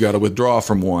sometimes you got to withdraw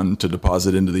from one to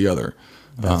deposit into the other.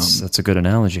 That's a good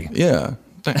analogy. Yeah.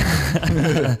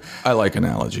 I like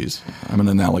analogies. I'm an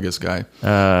analogous guy.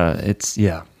 I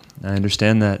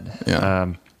understand that.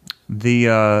 Yeah.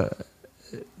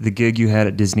 The gig you had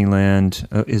at Disneyland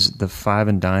is the Five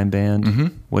and Dime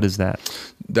Band. What is that?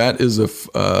 That is a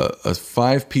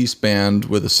 5-piece band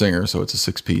with a singer, so it's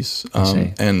a 6-piece.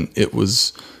 And it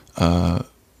was the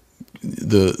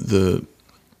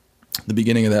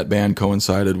beginning of that band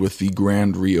coincided with the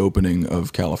grand reopening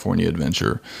of California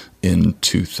Adventure in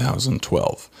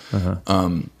 2012.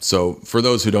 So for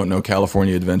those who don't know,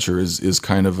 California Adventure is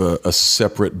kind of a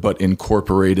separate but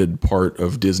incorporated part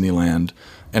of Disneyland,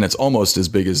 and it's almost as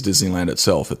big as Disneyland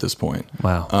itself at this point.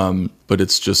 Wow. But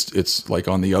it's like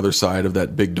on the other side of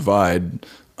that big divide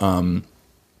that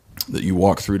you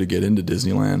walk through to get into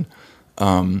Disneyland,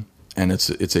 and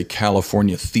it's a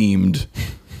California themed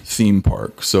theme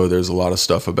park. So there's a lot of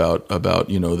stuff about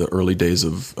you know, the early days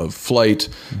of Flight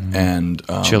and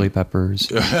Chili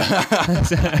Peppers.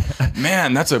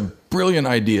 Man, that's a brilliant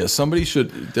idea.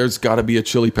 There's got to be a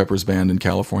Chili Peppers band in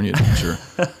California Adventure.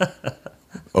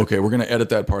 Okay, we're going to edit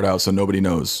that part out so nobody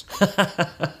knows.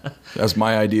 That's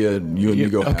my idea. You and me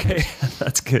go. Okay,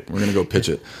 that's good. We're going to go pitch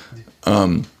it.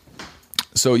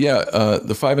 So yeah,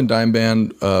 the Five and Dime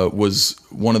Band was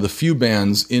one of the few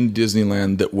bands in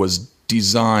Disneyland that was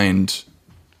designed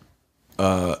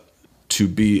to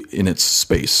be in its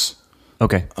space.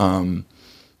 Okay.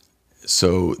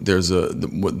 So there's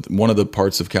one of the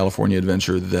parts of California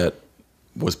Adventure that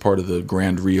was part of the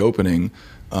grand reopening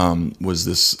was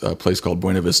this place called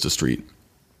Buena Vista Street,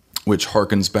 which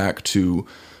harkens back to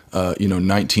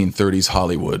 1930s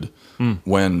Hollywood,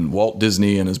 when Walt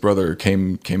Disney and his brother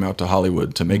came out to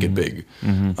Hollywood to make it big.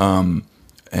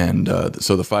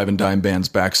 So the Five and Dime Band's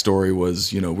backstory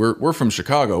was, you know, we're from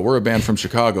Chicago. We're a band from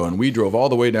Chicago, and we drove all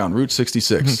the way down Route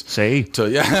 66. See? See? We're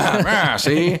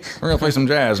going to play some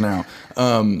jazz now.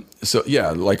 So yeah,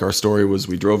 like our story was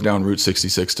we drove down Route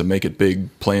 66 to make it big,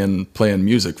 playing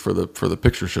music for the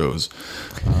picture shows.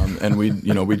 And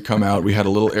we'd come out. We had a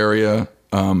little area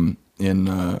in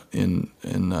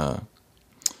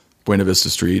Buena Vista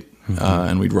Street.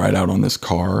 And we'd ride out on this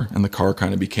car, and the car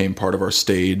kind of became part of our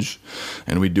stage,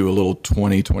 and we'd do a little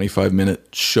 20-25 minute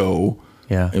show.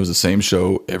 Yeah. It was the same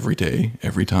show every day,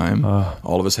 every time.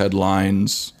 All of us had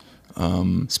lines.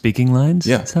 Speaking lines?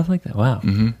 Yeah. Stuff like that? Wow.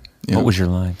 Yeah. What was your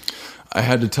line? I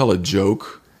had to tell a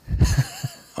joke.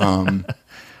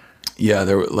 Yeah,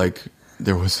 there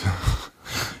was...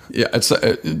 Yeah, it's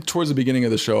towards the beginning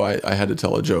of the show, I had to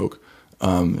tell a joke.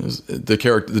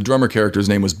 The drummer character's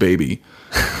name was Baby.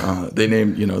 They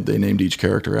named each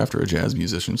character after a jazz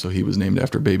musician, so he was named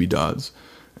after Baby Dodds.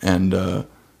 And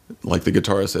like the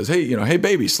guitarist says, hey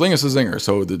Baby, sling us a zinger.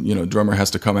 So the drummer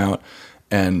has to come out,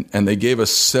 and they gave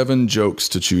us 7 jokes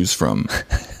to choose from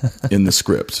in the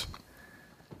script.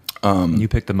 You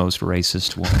picked the most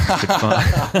racist one.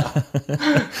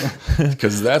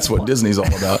 Because that's what Disney's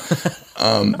all about.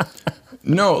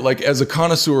 No, like as a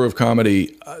connoisseur of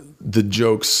comedy, the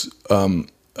jokes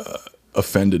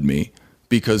offended me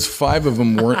because five of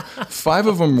them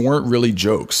weren't really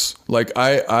jokes. Like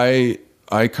I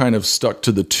kind of stuck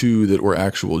to the 2 that were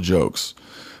actual jokes.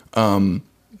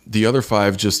 The other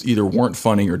 5 just either weren't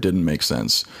funny or didn't make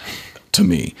sense to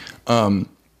me.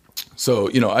 So,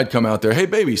 I'd come out there, hey,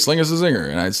 baby, sling us a zinger.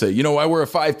 And I'd say, why we're a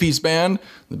 5-piece band?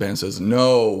 The band says,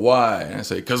 no, why? And I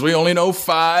say, because we only know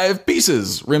 5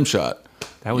 pieces. Rim shot.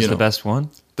 That was the best one?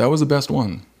 That was the best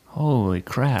one. Holy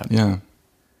crap. Yeah.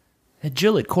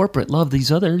 Jill at corporate loved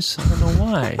these others. I don't know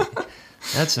why.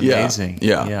 That's amazing.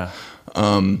 Yeah.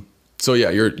 So yeah,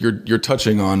 you're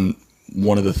touching on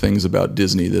one of the things about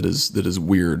Disney that is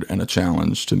weird and a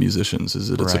challenge to musicians is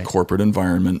that it's a corporate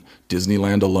environment.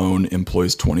 Disneyland alone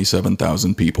employs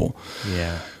 27,000 people.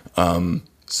 Yeah.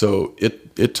 So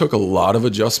it took a lot of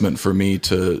adjustment for me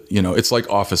to, it's like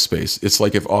Office Space. It's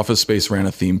like if Office Space ran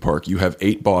a theme park. You have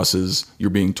 8 bosses.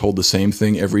 You're being told the same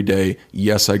thing every day.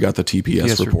 Yes, I got the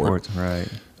TPS report. Right.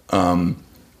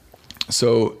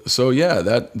 So yeah,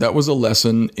 that was a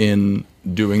lesson in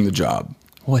doing the job.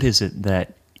 What is it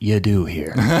that you do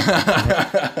here?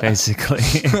 Basically.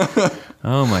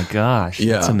 Oh my gosh.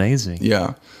 Yeah. That's amazing.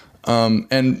 Yeah.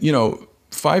 And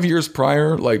 5 years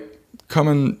prior, like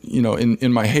coming,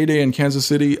 in my heyday in Kansas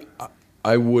City,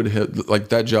 I would have, like,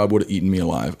 that job would have eaten me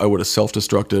alive. I would have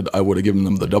self-destructed. I would have given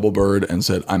them the double bird and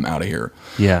said, I'm out of here.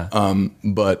 Yeah.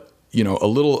 But a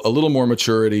little more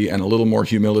maturity and a little more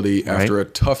humility after a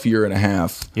tough year and a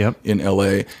half in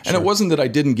LA. And it wasn't that I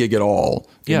didn't gig at all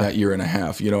in that year and a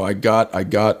half. I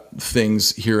got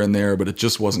things here and there, but it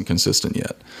just wasn't consistent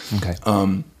yet. Okay.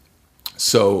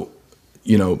 So,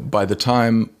 by the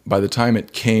time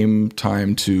it came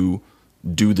time to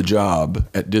do the job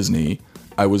at Disney,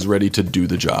 I was ready to do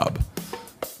the job.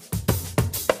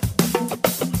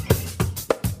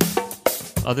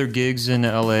 Other gigs in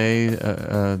LA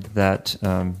that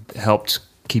helped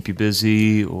keep you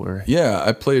busy, or? Yeah,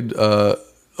 I played a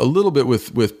little bit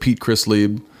with Pete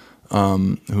Chrislieb,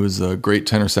 who is a great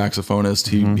tenor saxophonist.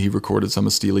 He recorded some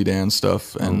of Steely Dan's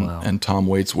stuff and Tom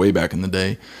Waits way back in the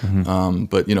day.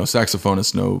 But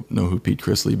saxophonists know who Pete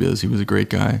Chrislieb is. He was a great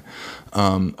guy.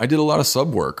 I did a lot of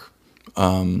sub work.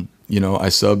 I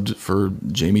subbed for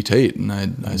Jamie Tate, and I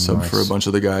subbed for a bunch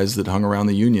of the guys that hung around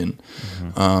the Union.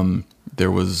 There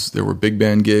were big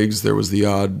band gigs. There was the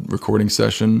odd recording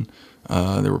session.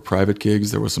 There were private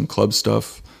gigs. There was some club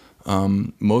stuff.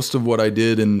 Most of what I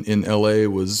did in LA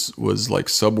was like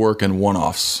sub work and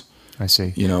one-offs. I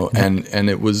see. And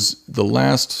it was the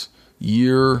last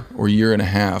year or year and a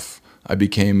half I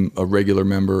became a regular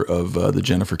member of the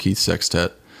Jennifer Keith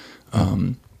Sextet,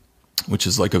 which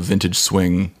is like a vintage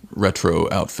swing retro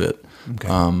outfit.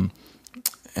 Okay.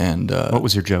 And what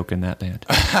was your joke in that band?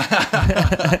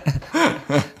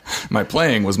 My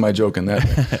playing was my joke in that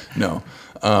band. No.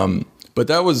 But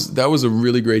that was a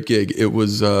really great gig. It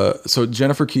was so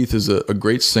Jennifer Keith is a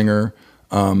great singer.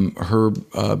 Her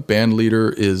band leader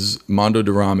is Mondo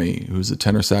Durrami, who's a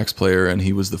tenor sax player, and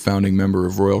he was the founding member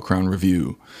of Royal Crown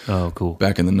Revue. Oh, cool!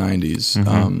 Back in the 90s.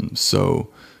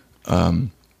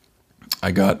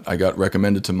 I got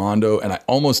recommended to Mondo, and I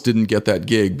almost didn't get that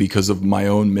gig because of my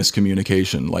own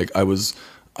miscommunication. Like I was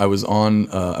on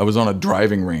a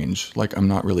driving range. Like I'm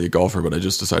not really a golfer, but I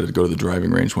just decided to go to the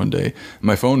driving range one day.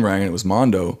 My phone rang and it was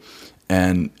Mondo,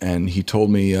 and he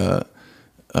told me,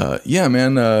 yeah,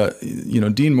 man,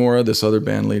 Dean Mora, this other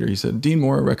band leader, he said, Dean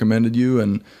Mora recommended you,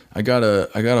 and I got a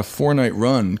 4-night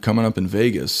run coming up in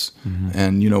Vegas,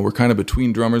 and we're kind of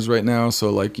between drummers right now, so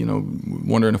like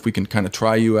wondering if we can kind of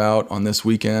try you out on this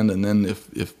weekend, and then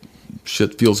if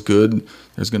shit feels good,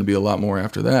 there's going to be a lot more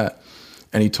after that.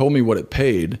 And he told me what it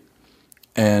paid,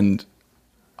 and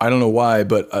I don't know why,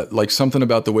 but like something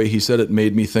about the way he said it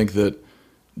made me think that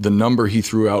the number he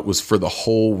threw out was for the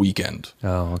whole weekend.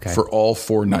 Oh, okay. For all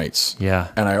 4 nights. Yeah.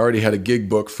 And I already had a gig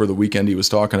booked for the weekend he was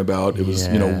talking about. It was,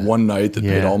 one night that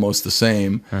paid almost the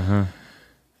same.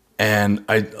 And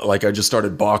I just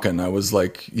started balking. I was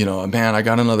like, man, I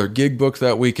got another gig booked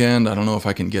that weekend. I don't know if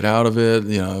I can get out of it,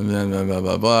 blah, blah,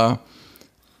 blah, blah.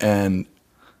 And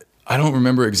I don't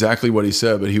remember exactly what he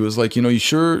said, but he was like, you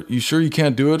sure you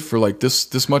can't do it for like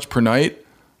this much per night?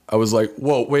 I was like,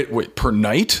 whoa, wait, per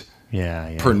night?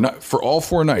 Yeah. Per night, for all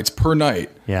 4 nights, per night.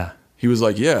 Yeah. He was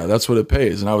like, yeah, that's what it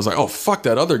pays. And I was like, oh, fuck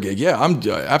that other gig. Yeah,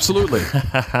 absolutely.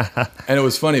 And it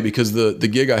was funny because the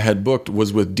gig I had booked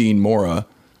was with Dean Mora,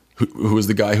 who was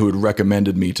the guy who had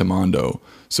recommended me to Mondo.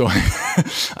 So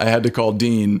I had to call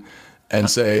Dean and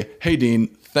say, hey, Dean,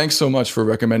 thanks so much for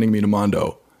recommending me to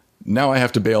Mondo. Now I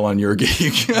have to bail on your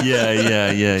gig. But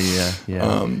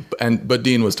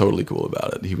Dean was totally cool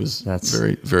about it. He was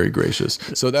very, very gracious.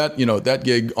 So that, that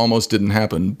gig almost didn't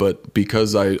happen, but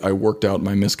because I worked out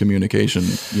my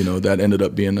miscommunication, that ended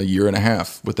up being a year and a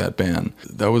half with that band.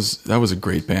 That was a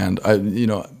great band.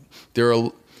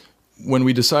 When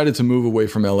we decided to move away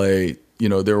from LA,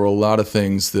 there were a lot of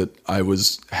things that I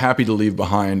was happy to leave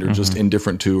behind or just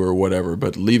indifferent to or whatever,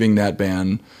 but leaving that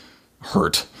band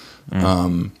hurt.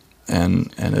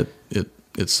 And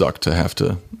it sucked to have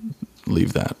to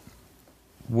leave that.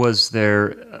 Was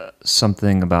there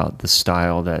something about the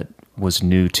style that was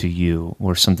new to you,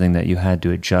 or something that you had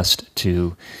to adjust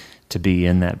to be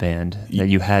in that band that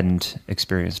you hadn't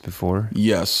experienced before?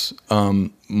 Yes.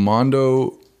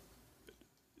 Mondo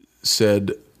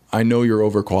said, I know you're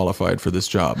overqualified for this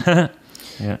job.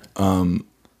 Yeah.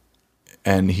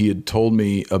 And he had told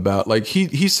me about, like,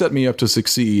 he set me up to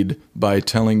succeed by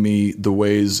telling me the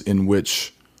ways in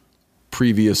which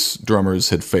previous drummers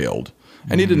had failed.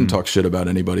 And he didn't talk shit about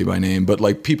anybody by name, but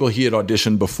like people he had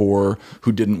auditioned before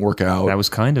who didn't work out. That was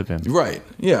kind of him. Right.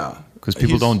 Yeah. Because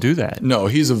people don't do that. No,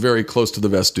 he's a very close to the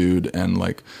vest dude. And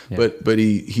like, but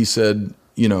he said,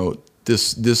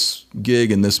 this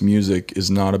gig and this music is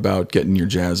not about getting your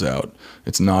jazz out.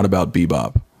 It's not about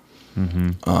bebop.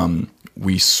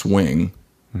 We swing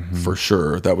for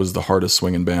sure. That was the hardest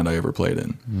swinging band I ever played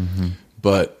in.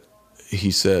 But he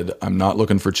said, I'm not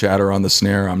looking for chatter on the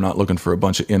snare. I'm not looking for a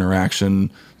bunch of interaction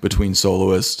between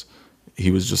soloists. He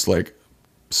was just like,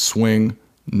 swing,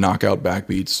 knock out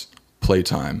backbeats,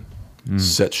 playtime,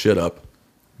 set shit up.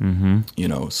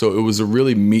 So it was a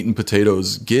really meat and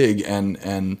potatoes gig.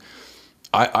 And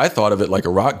I thought of it like a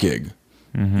rock gig.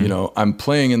 I'm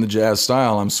playing in the jazz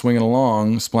style. I'm swinging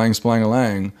along, splang,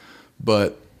 splang-a-lang.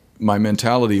 But my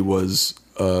mentality was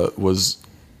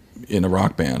in a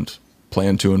rock band,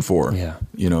 playing 2 and 4. Yeah.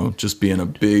 Just being a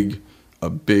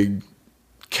big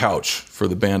couch for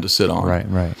the band to sit on.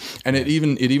 Right. And it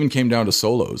even came down to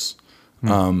solos.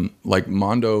 Like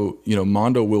Mondo,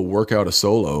 Mondo will work out a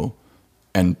solo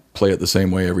and play it the same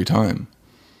way every time.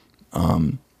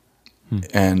 And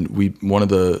one of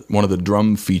the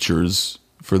drum features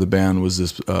for the band was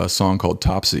this song called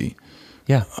Topsy.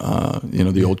 Yeah.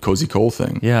 The old Cozy Cole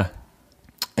thing. Yeah.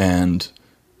 And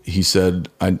he said,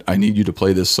 I need you to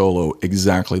play this solo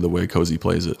exactly the way Cozy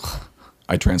plays it.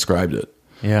 I transcribed it.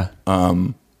 Yeah.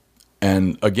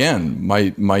 And again,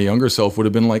 my younger self would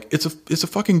have been like, it's a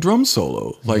fucking drum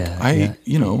solo. Like I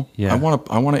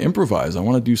want to improvise. I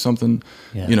want to do something,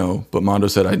 but Mondo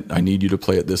said, I need you to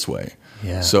play it this way.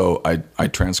 Yeah. So I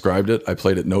transcribed it. I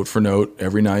played it note for note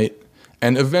every night.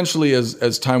 And eventually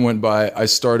as time went by, I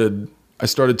started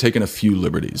taking a few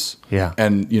liberties. Yeah.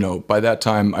 And, by that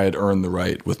time I had earned the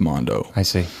right with Mondo. I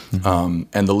see. And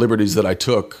the liberties that I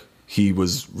took, he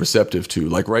was receptive to,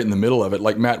 like right in the middle of it,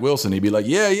 like Matt Wilson, he'd be like,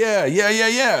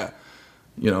 yeah.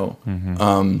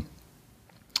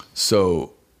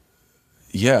 So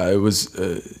yeah, it was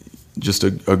just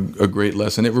a great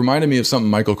lesson. It reminded me of something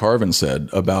Michael Carvin said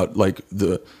about like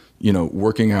the,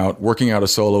 working out a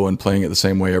solo and playing it the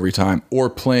same way every time, or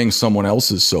playing someone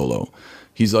else's solo.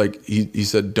 He's like, he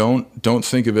said, don't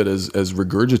think of it as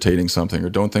regurgitating something, or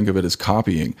don't think of it as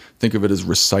copying. Think of it as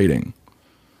reciting.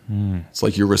 It's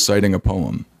like you're reciting a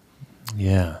poem.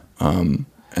 Yeah. And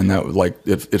that, like,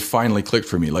 it finally clicked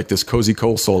for me. Like, this Cozy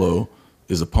Cole solo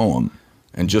is a poem.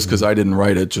 And just because I didn't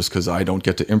write it, just because I don't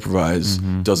get to improvise,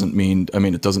 doesn't mean,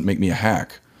 it doesn't make me a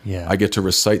hack. Yeah. I get to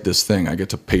recite this thing. I get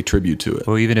to pay tribute to it.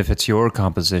 Well, even if it's your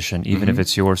composition, even if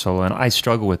it's your solo, and I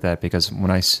struggle with that because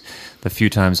the few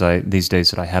times these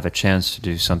days that I have a chance to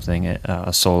do something,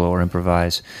 a solo or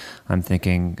improvise, I'm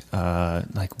thinking,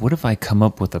 like, what if I come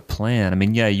up with a plan? I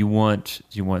mean, yeah, you want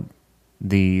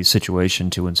the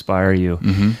situation to inspire you,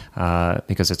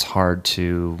 because it's hard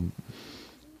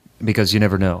because you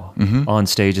never know. On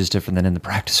stage is different than in the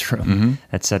practice room,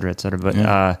 et cetera, et cetera.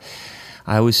 But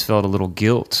I always felt a little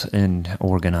guilt in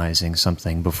organizing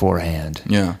something beforehand.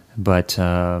 Yeah. But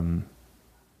yeah,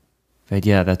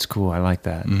 that's cool. I like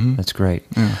that. That's great.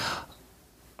 Yeah.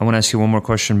 I want to ask you one more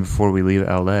question before we leave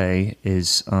LA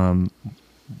is,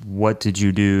 what did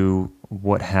you do?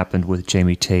 What happened with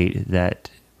Jamie Tate that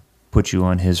put you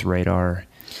on his radar?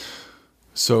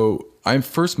 So I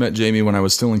first met Jamie when I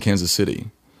was still in Kansas City.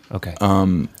 Okay.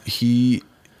 He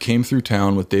came through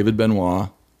town with David Benoit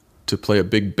to play a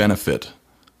big benefit.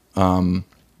 I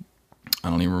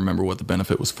don't even remember what the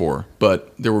benefit was for,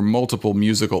 but there were multiple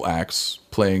musical acts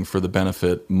playing for the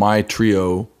benefit. My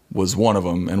trio was one of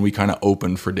them, and we kind of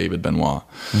opened for David Benoit.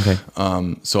 Okay.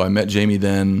 So I met Jamie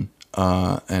then.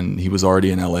 and he was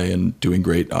already in LA and doing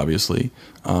great, obviously.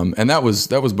 And that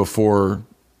was before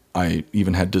I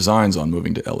even had designs on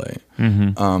moving to LA.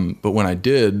 Mm-hmm. But when I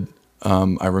did,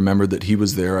 I remembered that he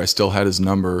was there. I still had his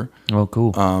number. Oh,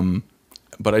 cool.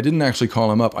 But I didn't actually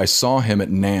call him up. I saw him at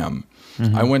NAMM.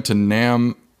 Mm-hmm. I went to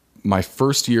NAMM my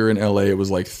first year in LA. It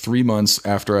was like 3 months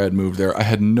after I had moved there. I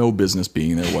had no business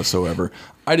being there whatsoever.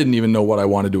 I didn't even know what I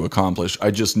wanted to accomplish.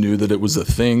 I just knew that it was a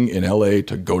thing in LA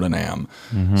to go to NAMM.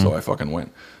 Mm-hmm. So I fucking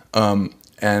went.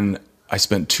 And I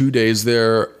spent 2 days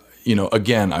there. You know,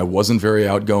 again, I wasn't very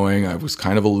outgoing. I was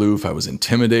kind of aloof. I was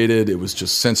intimidated. It was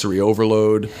just sensory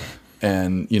overload.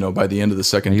 And, you know, by the end of the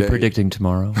second day... Are you predicting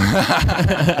tomorrow?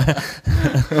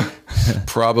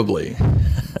 Probably.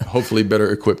 Hopefully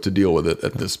better equipped to deal with it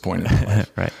at this point in my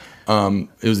life. Right.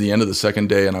 It was the end of the second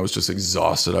day, and I was just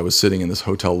exhausted. I was sitting in this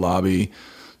hotel lobby,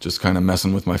 just kind of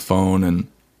messing with my phone, and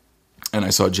I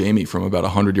saw Jamie from about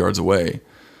 100 yards away.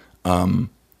 And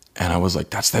I was like,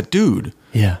 that's that dude.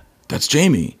 Yeah. That's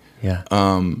Jamie. Yeah.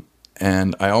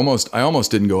 And I almost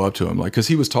didn't go up to him, like, because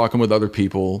he was talking with other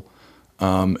people,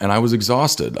 and I was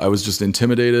exhausted. I was just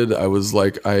intimidated. I was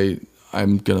like,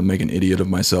 I'm gonna make an idiot of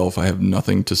myself. I have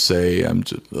nothing to say. I'm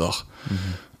just ugh.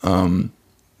 Mm-hmm.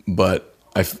 But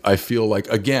I feel like,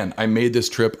 again, I made this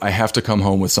trip. I have to come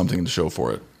home with something to show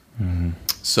for it. Mm-hmm.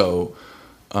 So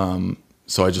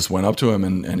I just went up to him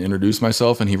and introduced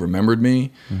myself, and he remembered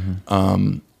me.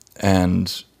 Mm-hmm.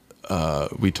 And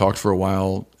we talked for a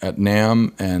while at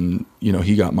NAMM, and you know,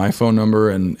 he got my phone number,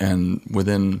 and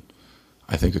within,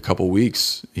 I think, a couple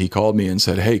weeks, he called me and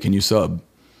said, "Hey, can you sub?"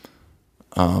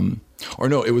 Or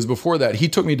no, it was before that. He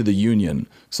took me to the union.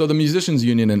 So the musicians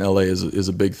union in LA is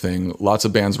a big thing. Lots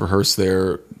of bands rehearse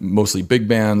there, mostly big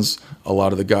bands. A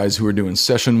lot of the guys who are doing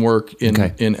session work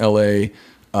in LA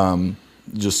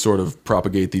just sort of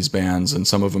propagate these bands, and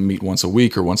some of them meet once a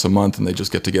week or once a month, and they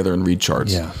just get together and read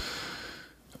charts. Yeah.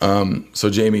 So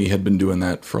Jamie had been doing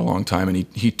that for a long time, and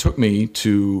he took me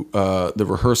to the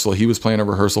rehearsal. He was playing a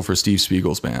rehearsal for Steve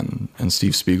Spiegel's band, and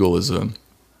Steve Spiegel is a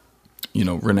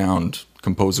renowned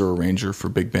composer, arranger for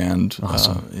big band,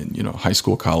 awesome. In high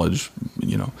school, college,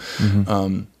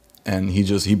 Mm-hmm. And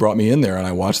he brought me in there, and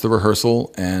I watched the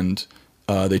rehearsal, and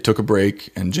they took a break,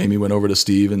 and Jamie went over to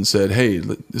Steve and said, "Hey,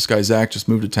 this guy Zach just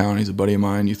moved to town. He's a buddy of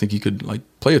mine. You think he could like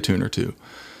play a tune or two?"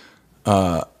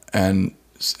 And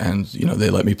they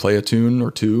let me play a tune or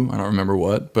two. I don't remember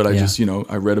what, but I just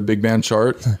I read a big band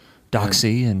chart,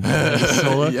 Doxy and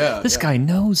solo. This guy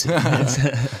knows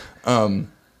it.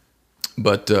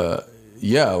 But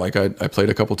I played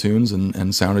a couple tunes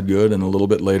and sounded good. And a little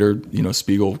bit later,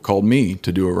 Spiegel called me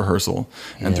to do a rehearsal.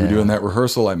 And through doing that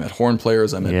rehearsal, I met horn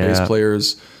players, I met bass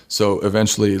players. So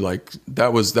eventually, like,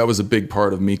 that was a big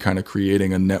part of me kind of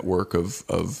creating a network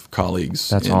of colleagues.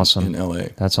 That's awesome. In LA.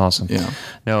 That's awesome. Yeah.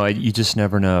 No, you just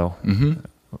never know. Mm-hmm.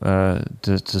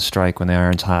 To strike when the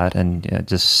iron's hot, and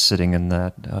just sitting in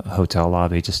that hotel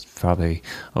lobby, just probably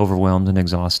overwhelmed and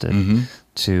exhausted, mm-hmm.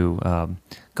 to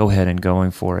go ahead and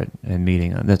going for it and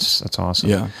meeting. That's awesome.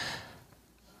 Yeah.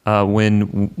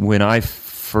 When I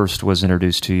first was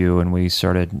introduced to you and we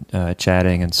started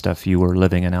chatting and stuff, you were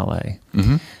living in LA,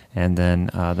 mm-hmm. and then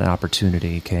the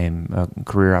opportunity came, a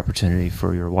career opportunity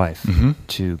for your wife, mm-hmm.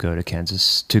 to go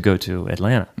to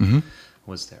Atlanta, mm-hmm.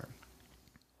 was there.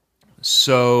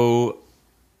 So,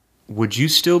 would you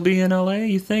still be in LA,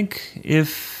 you think,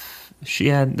 if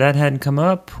that hadn't come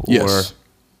up? Or?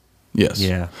 Yes.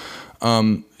 Yeah.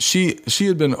 She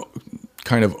had been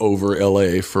kind of over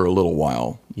LA for a little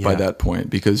while by that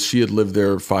point, because she had lived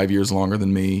there 5 years longer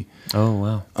than me. Oh,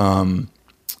 wow.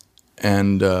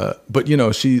 But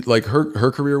she, like,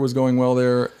 her career was going well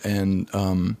there,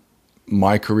 and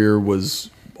my career was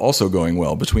also going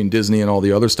well between Disney and all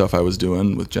the other stuff I was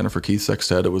doing with Jennifer Keith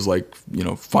Sextet. It was like,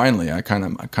 finally I kind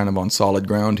of on solid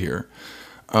ground here.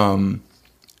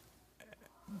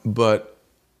 But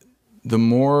the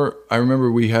more I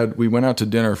remember, we went out to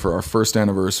dinner for our first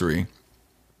anniversary.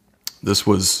 This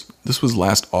was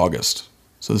last August.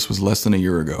 So this was less than a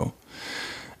year ago.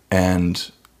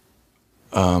 And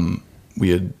we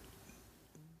had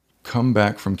come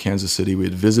back from Kansas City. We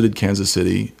had visited Kansas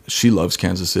City. She loves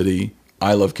Kansas City.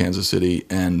 I love Kansas City,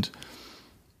 and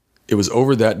it was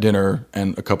over that dinner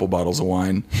and a couple bottles of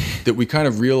wine that we kind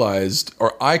of realized,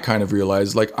 or I kind of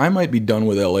realized, like, I might be done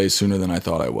with LA sooner than I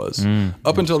thought I was.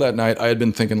 Up until that night, I had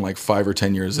been thinking like 5 or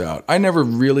 10 years out. I never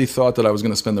really thought that I was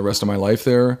going to spend the rest of my life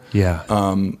there. Yeah.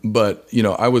 But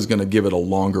I was going to give it a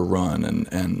longer run,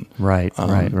 and right.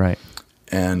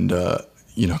 And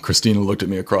Christina looked at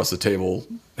me across the table,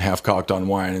 half cocked on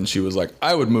wine, and she was like,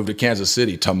 "I would move to Kansas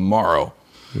City tomorrow."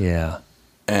 Yeah.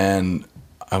 And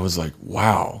I was like,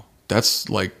 wow, that's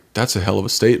like that's a hell of a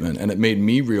statement. And it made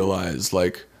me realize,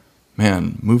 like,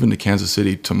 man, moving to Kansas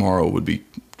City tomorrow would be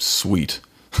sweet.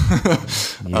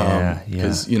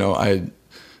 Because, you know,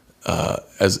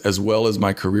 as well as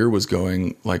my career was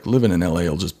going, like, living in LA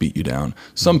will just beat you down.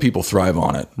 Some people thrive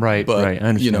on it. Right, but, right. I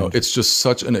understand. you know, it's just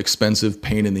such an expensive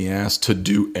pain in the ass to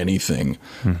do anything.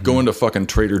 Going to fucking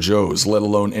Trader Joe's, let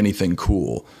alone anything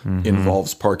cool,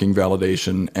 involves parking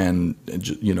validation and,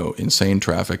 you know, insane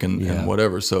traffic and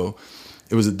whatever. So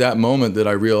it was at that moment that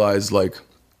I realized, like,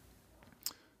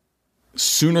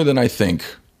 sooner than I think,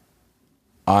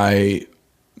 I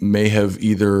may have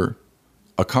either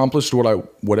accomplished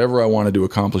whatever I wanted to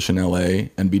accomplish in LA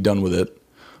and be done with it,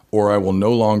 or I will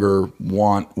no longer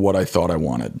want what I thought I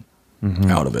wanted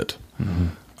out of it.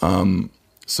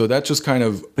 So that just kind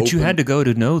of But you had to go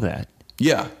to know that.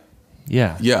 Yeah,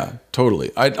 Yeah.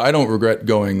 totally. I don't regret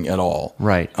going at all.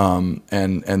 Right.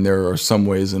 And there are some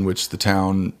ways in which the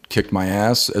town kicked my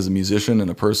ass as a musician and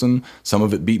a person. Some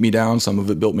of it beat me down, some of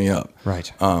it built me up.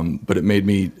 Right. But it made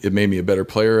me a better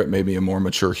player. It made me a more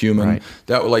mature human. Right.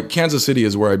 That, like, Kansas City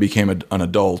is where I became an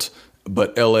adult,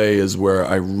 but LA is where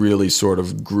I really sort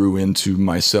of grew into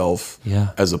myself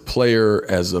as a player,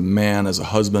 as a man, as a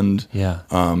husband. Yeah.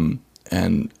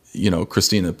 And, you know,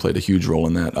 Christina played a huge role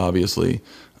in that, obviously,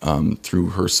 through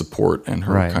her support and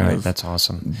her of that's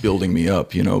awesome. building me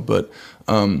up, you know. But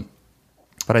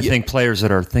I think players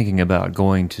that are thinking about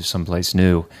going to someplace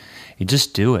new, you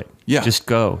just do it. Yeah. Just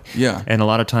go. Yeah. And a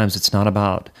lot of times it's not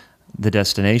about the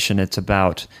destination, it's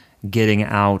about getting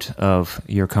out of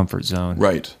your comfort zone.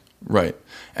 Right.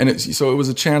 And so it was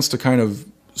a chance to kind of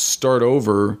start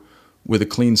over with a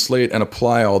clean slate and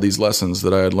apply all these lessons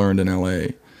that I had learned in LA.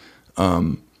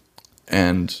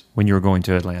 And when you were going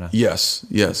to Atlanta. Yes.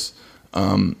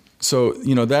 So,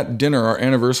 you know, that dinner, our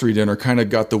anniversary dinner, kind of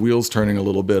got the wheels turning a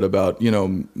little bit about, you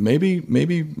know, maybe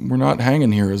we're not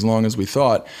hanging here as long as we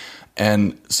thought.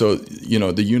 And so, you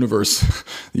know, the universe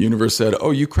said,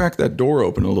 oh, you cracked that door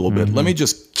open a little bit. Let me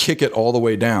just kick it all the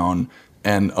way down.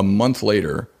 And a month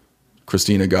later,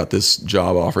 Christina got this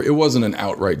job offer. It wasn't an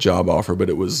outright job offer, but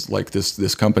it was like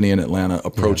this company in Atlanta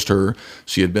approached her.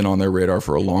 She had been on their radar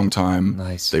for a long time.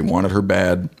 Nice. They wanted her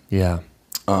bad. Yeah.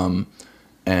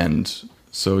 And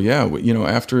so, yeah, you know,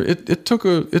 after it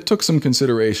took some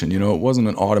consideration. You know, it wasn't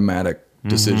an automatic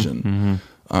decision.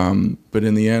 But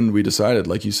in the end, we decided,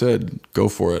 like you said, go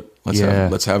for it.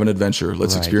 Let's have an adventure.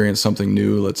 Let's experience something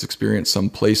new. Let's experience some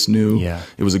place new. Yeah.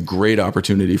 It was a great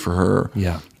opportunity for her.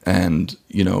 Yeah. And,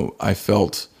 you know, I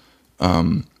felt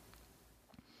I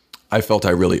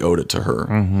really owed it to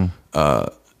her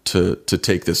to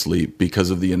take this leap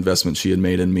because of the investment she had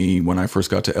made in me when I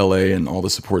first got to LA and all the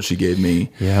support she gave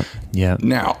me. Yeah.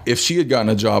 Now, if she had gotten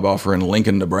a job offer in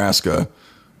Lincoln, Nebraska,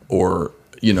 or,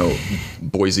 you know,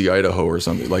 Boise, Idaho or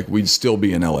something, like, we'd still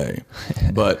be in LA.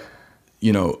 But,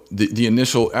 you know, the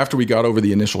initial, after we got over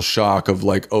the initial shock of,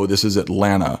 like, oh, this is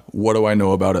Atlanta. What do I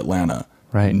know about Atlanta?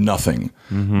 Right. Nothing.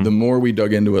 The more we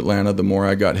dug into Atlanta, the more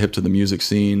I got hip to the music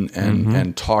scene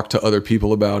and talked to other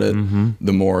people about it,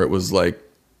 the more it was like,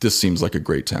 this seems like a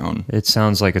great town. It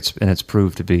sounds like it's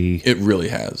proved to be. It really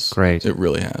has. Great. It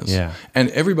really has. Yeah. And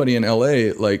everybody in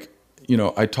LA, like, you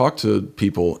know, I talked to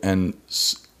people and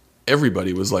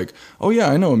everybody was like, oh yeah,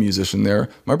 I know a musician there.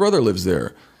 My brother lives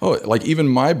there. Oh, like, even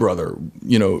my brother,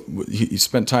 you know, he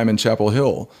spent time in Chapel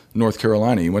Hill, North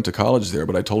Carolina. He went to college there,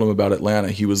 but I told him about Atlanta.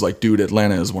 He was like, dude,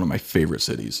 Atlanta is one of my favorite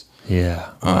cities. Yeah.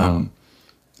 Wow.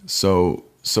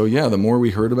 So yeah, the more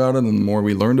we heard about it and the more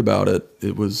we learned about it,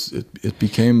 it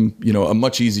became, you know, a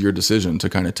much easier decision to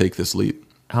kind of take this leap.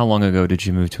 How long ago did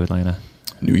you move to Atlanta?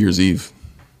 New Year's Eve.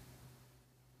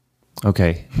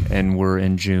 Okay. And we're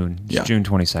in June. It's Yeah. June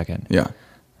 22nd. Yeah.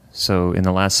 So in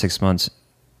the last 6 months,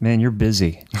 man, you're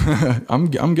busy. I'm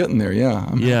getting there. Yeah.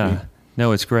 I'm happy.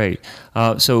 No, it's great.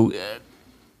 So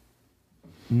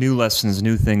new lessons,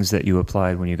 new things that you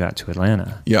applied when you got to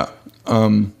Atlanta. Yeah.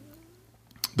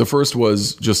 The first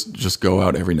was just go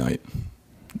out every night.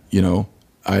 You know,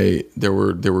 there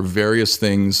were various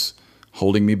things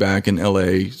holding me back in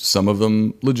LA, some of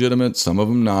them legitimate, some of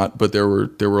them not, but there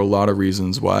were a lot of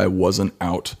reasons why I wasn't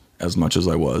out as much as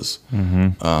I was.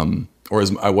 Or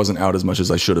I wasn't out as much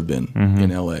as I should have been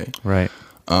in LA. Right.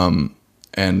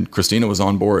 And Christina was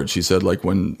on board. She said, like,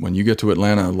 when you get to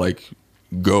Atlanta, like,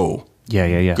 go.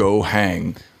 Yeah. Go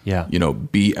hang. Yeah. You know,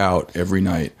 be out every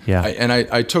night. Yeah.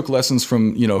 I took lessons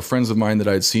from, you know, friends of mine that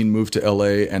I'd seen move to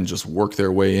LA and just work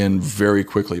their way in very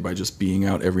quickly by just being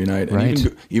out every night. And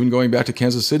Right. even going back to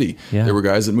Kansas City, Yeah. there were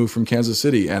guys that moved from Kansas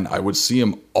City and I would see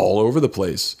them all over the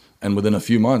place. And within a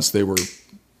few months, they were,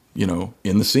 you know,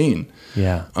 in the scene.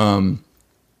 Yeah.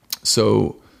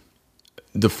 So,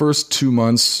 the first 2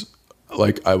 months,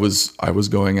 like I was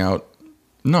going out,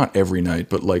 not every night,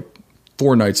 but like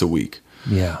 4 nights a week.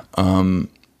 Yeah.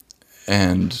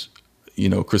 And, you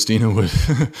know, Christina would,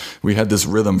 we had this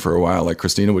rhythm for a while. Like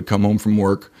Christina would come home from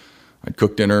work. I'd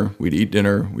cook dinner. We'd eat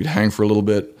dinner. We'd hang for a little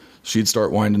bit. She'd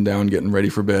start winding down, getting ready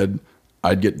for bed.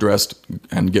 I'd get dressed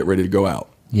and get ready to go out.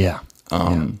 Yeah.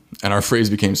 And our phrase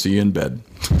became, see you in bed.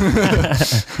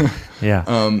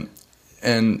 Yeah.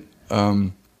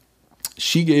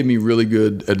 She gave me really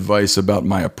good advice about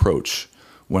my approach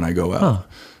when I go out.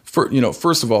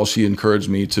 First of all, she encouraged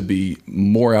me to be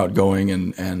more outgoing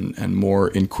and more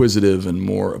inquisitive and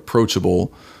more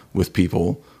approachable with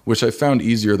people, which I found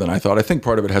easier than I thought. I think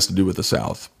part of it has to do with the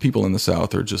South. People in the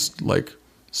South are just like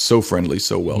so friendly,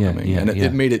 so welcoming,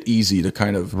 it made it easy to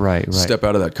kind of step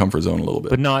out of that comfort zone a little bit.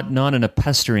 But not in a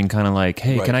pestering kind of like,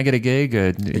 hey, can I get a gig?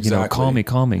 Exactly. You know, call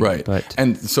me. Right.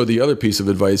 And so the other piece of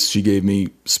advice she gave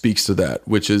me speaks to that,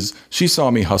 which is she saw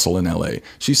me hustle in LA.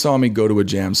 She saw me go to a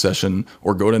jam session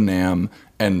or go to NAMM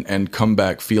and come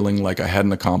back feeling like I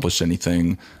hadn't accomplished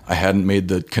anything. I hadn't made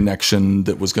the connection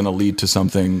that was going to lead to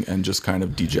something, and just kind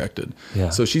of dejected. Yeah.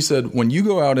 So she said, when you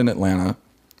go out in Atlanta,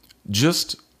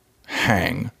 just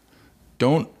hang.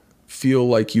 Don't feel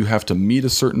like you have to meet a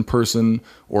certain person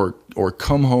or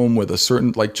come home with a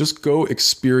certain, like, just go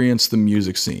experience the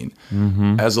music scene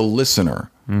as a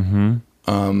listener,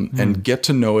 and get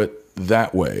to know it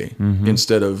that way,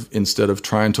 instead of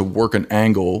trying to work an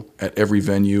angle at every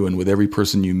venue and with every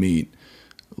person you meet.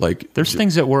 Like, there's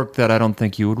things at work that I don't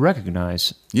think you would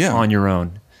recognize on your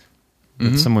own.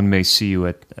 That someone may see you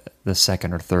at the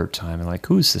second or third time and like,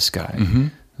 who's this guy?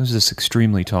 Who's this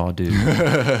extremely tall dude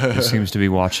who seems to be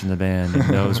watching the band and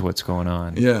knows what's going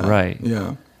on? Yeah. Right.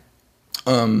 Yeah.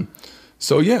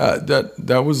 So yeah,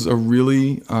 that was a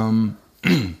really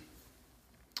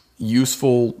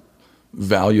useful,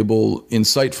 valuable,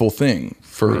 insightful thing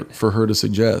for her to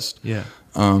suggest. Yeah.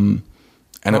 And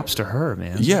props to her,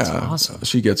 man. Yeah. That's awesome.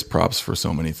 She gets props for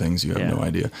so many things you have no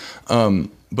idea.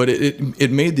 But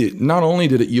it made not only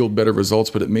did it yield better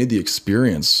results, but it made the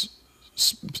experience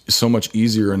so much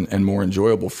easier and more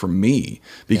enjoyable for me,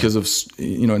 because of,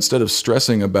 you know, instead of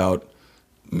stressing about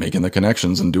making the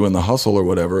connections and doing the hustle or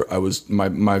whatever,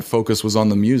 my focus was on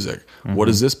the music. What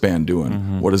is this band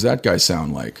doing? What does that guy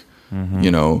sound like? You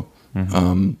know,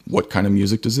 what kind of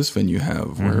music does this venue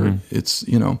have? Where it's,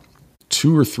 you know,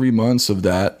 2 or 3 months of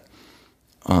that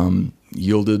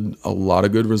yielded a lot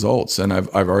of good results, and I've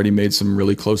already made some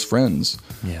really close friends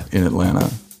in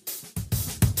Atlanta.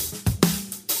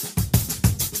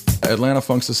 Atlanta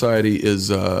Funk Society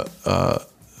is a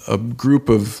group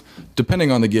of,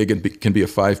 depending on the gig, it can be a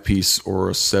 5-piece or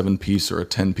a 7-piece or a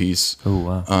 10-piece. Oh,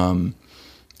 wow.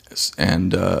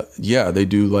 They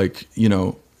do, like, you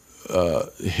know,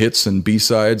 hits and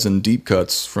B-sides and deep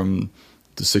cuts from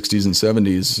the 60s and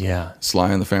 70s. Yeah.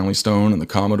 Sly and the Family Stone and the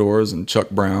Commodores and Chuck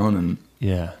Brown and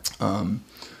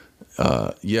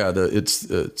it's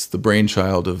the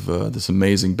brainchild of this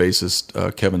amazing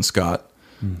bassist Kevin Scott.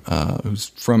 Who's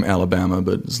from Alabama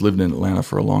but has lived in Atlanta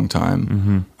for a long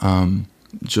time.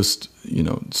 Just, you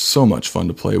know, so much fun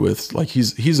to play with. Like,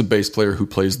 he's a bass player who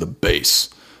plays the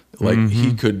bass. Like,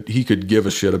 he could give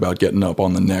a shit about getting up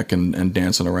on the neck and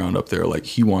dancing around up there. Like,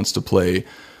 he wants to play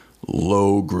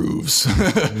low grooves.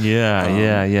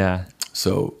 Yeah.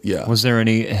 So yeah. Was there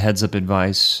any heads up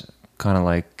advice, kind of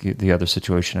like the other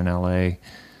situation in LA?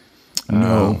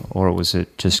 No. Or was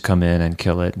it just come in and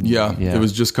kill it? Yeah, it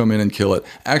was just come in and kill it.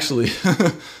 Actually,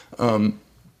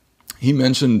 he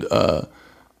mentioned,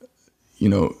 you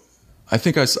know, I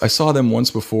think I saw them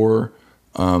once before,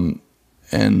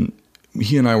 and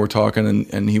he and I were talking,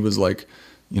 and he was like,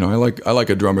 you know, I like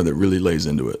a drummer that really lays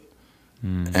into it.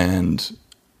 And,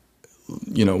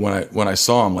 you know, when I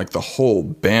saw him, like, the whole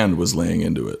band was laying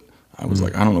into it. I was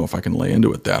like, I don't know if I can lay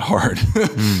into it that hard.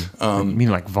 You mean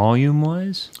like volume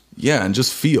wise? Yeah, and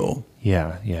just feel.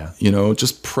 Yeah. You know,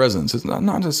 just presence. It's not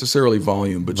necessarily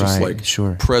volume, but just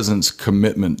presence,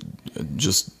 commitment,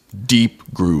 just deep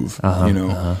groove. You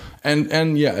know,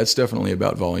 and yeah, it's definitely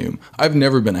about volume. I've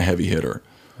never been a heavy hitter.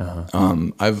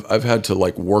 I've had to,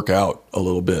 like, work out a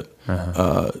little bit,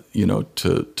 you know,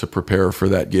 to prepare for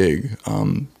that gig,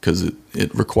 because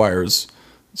it requires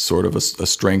sort of a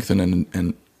strength and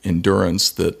an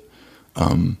endurance that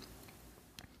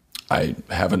I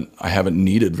haven't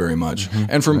needed very much.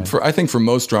 And I think for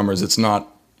most drummers, it's not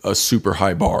a super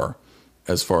high bar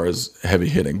as far as heavy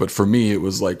hitting. But for me, it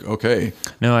was like, okay,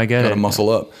 no, I get it. Gotta muscle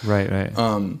up. Right.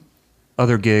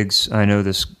 Other gigs, I know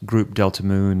this group Delta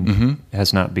Moon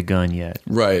has not begun yet.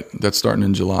 Right, that's starting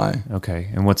in July. Okay,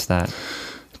 and what's that?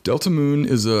 Delta Moon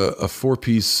is a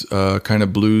 4-piece kind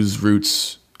of blues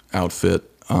roots outfit,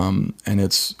 and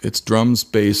it's drums,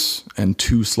 bass, and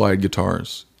 2 slide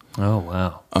guitars. Oh,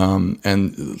 wow.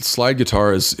 And slide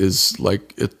guitar is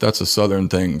like that's a Southern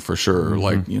thing for sure.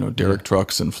 Like Derek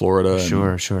Trucks in Florida.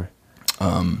 Sure.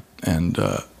 And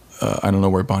I don't know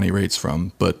where Bonnie Raitt's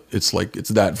from, but it's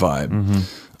that vibe.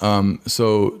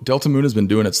 So Delta Moon has been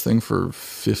doing its thing for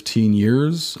 15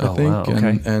 years, I think. Wow.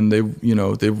 Okay. And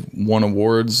they've won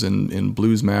awards in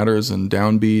Blues Matters and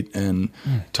Downbeat, and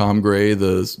Tom Gray,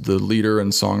 the leader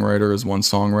and songwriter, has won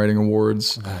songwriting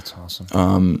awards. That's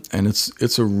awesome. And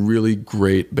it's a really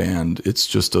great band. It's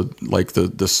just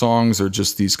the songs are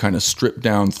just these kind of stripped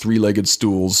down 3-legged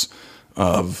stools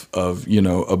of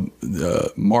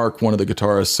Mark, one of the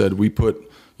guitarists, said we put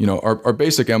our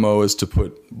basic MO is to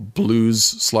put blues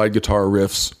slide guitar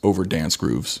riffs over dance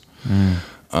grooves.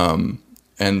 And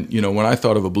when I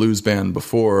thought of a blues band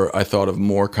before, I thought of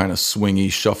more kind of swingy,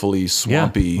 shuffly,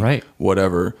 swampy,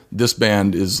 whatever. This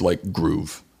band is like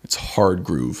groove. It's hard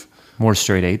groove. More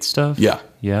straight 8 stuff? Yeah.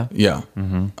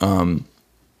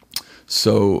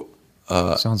 So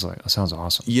sounds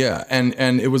awesome. Yeah,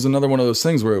 and it was another one of those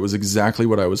things where it was exactly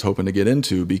what I was hoping to get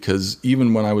into, because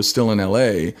even when I was still in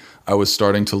LA, I was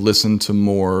starting to listen to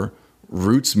more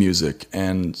roots music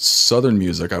and Southern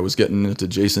music. I was getting into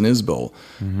Jason Isbell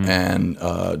and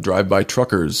Drive-By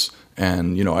Truckers,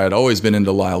 and I had always been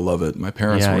into Lyle Lovett. My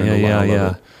parents were into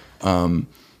Lyle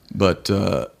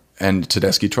Lovett. And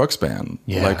Tedeschi Trucks Band.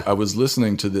 Yeah. Like, I was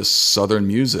listening to this Southern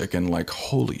music and like,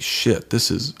 holy shit, this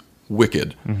is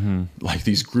wicked. Like,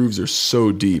 these grooves are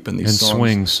so deep, and these songs,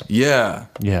 swings. Yeah.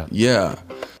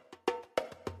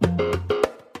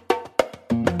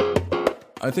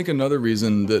 I think another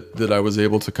reason that I was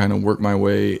able to kind of work my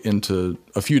way into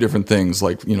a few different things,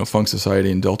 like Funk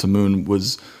Society and Delta Moon,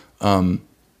 was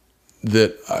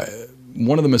that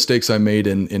one of the mistakes I made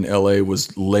in LA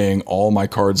was laying all my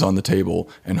cards on the table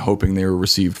and hoping they were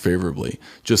received favorably.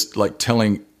 Just like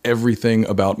telling everything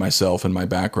about myself and my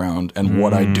background and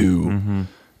what I do,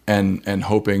 and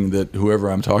hoping that whoever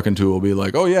I'm talking to will be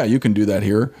like, oh yeah, you can do that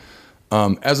here,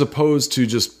 as opposed to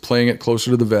just playing it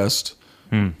closer to the vest,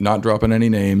 not dropping any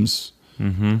names,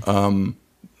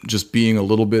 just being a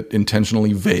little bit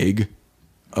intentionally vague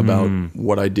about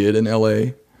what I did in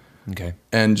LA,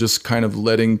 and just kind of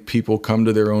letting people come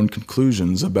to their own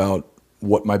conclusions about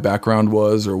what my background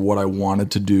was or what I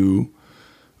wanted to do.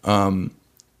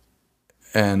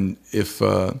 And if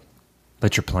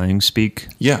let your playing speak.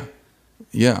 Yeah.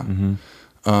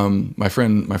 My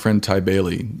friend Ty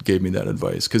Bailey gave me that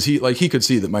advice, because he could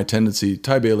see that my tendency.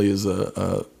 Ty Bailey is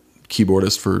a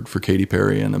keyboardist for Katy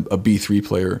Perry and a B3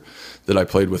 player that I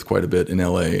played with quite a bit in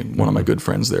LA. One of my good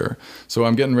friends there. So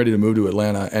I'm getting ready to move to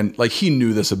Atlanta, and like, he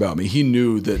knew this about me. He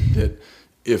knew that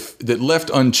if left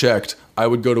unchecked, I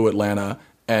would go to Atlanta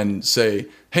and say,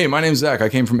 "Hey, my name's Zach. I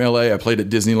came from LA. I played at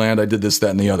Disneyland. I did this,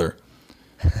 that, and the other."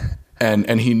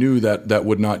 And he knew that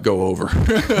would not go over.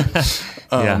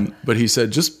 But he said,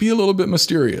 just be a little bit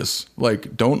mysterious.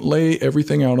 Like, don't lay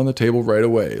everything out on the table right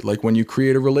away. Like, when you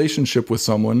create a relationship with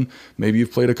someone, maybe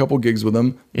you've played a couple gigs with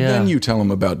them, then you tell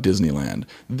them about Disneyland.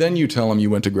 Then you tell them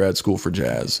you went to grad school for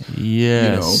jazz.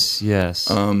 Yes.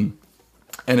 And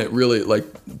it really, like,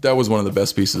 that was one of the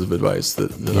best pieces of advice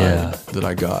that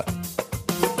I got.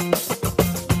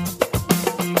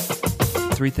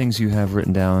 3 things you have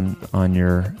written down on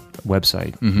your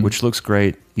website, which looks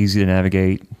great, easy to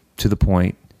navigate, to the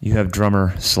point. You have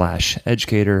drummer /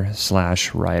 educator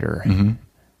 / writer.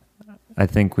 I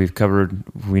think we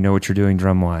know what you're doing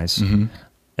drum wise.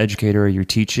 Educator, you're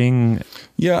teaching?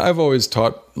 Yeah, I've always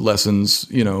taught lessons,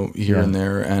 here and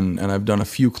there, and I've done a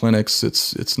few clinics.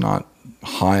 It's not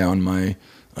high on my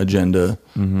agenda.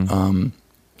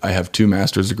 I have 2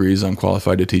 master's degrees. I'm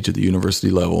qualified to teach at the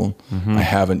university level. I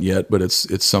haven't yet, but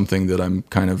it's something that I'm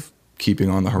kind of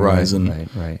keeping on the horizon.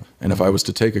 Right. And if I was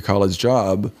to take a college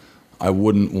job, I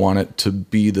wouldn't want it to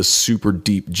be the super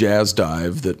deep jazz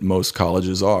dive that most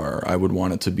colleges are. I would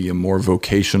want it to be a more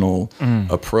vocational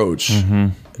approach,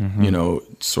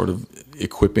 sort of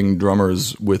equipping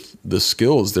drummers with the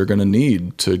skills they're going to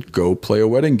need to go play a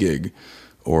wedding gig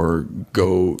or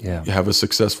go have a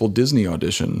successful Disney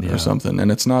audition or something.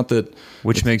 And it's not that...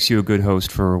 Which makes you a good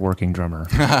host for a working drummer.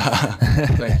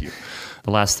 Thank you. The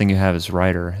last thing you have is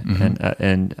writer.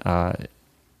 And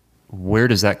where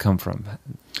does that come from?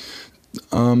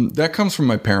 That comes from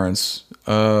my parents.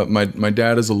 My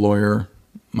dad is a lawyer.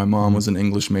 My mom was an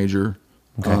English major.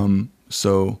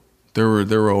 So there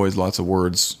were always lots of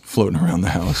words floating around the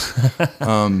house.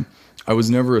 I was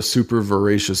never a super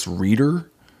voracious reader.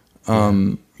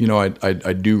 I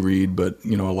do read, but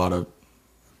a lot of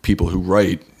people who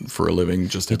write for a living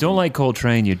just You don't like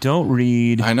Coltrane. You don't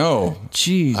read. I know.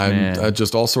 Jeez, man. I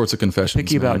just all sorts of confessions.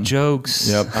 Picky about man. jokes.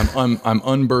 Yep. I'm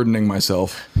unburdening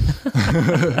myself.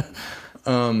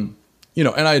 You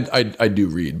know, and I do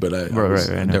read, but I was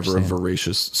never a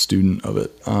voracious student of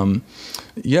it.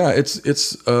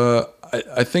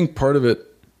 I think part of it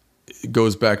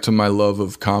goes back to my love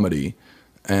of comedy,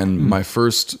 and my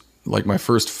first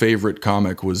favorite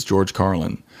comic was George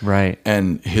Carlin. Right.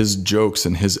 And his jokes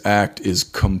and his act is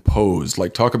composed.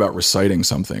 Like, talk about reciting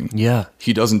something. Yeah.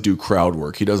 He doesn't do crowd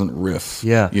work. He doesn't riff.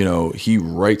 Yeah. You know, he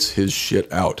writes his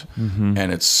shit out.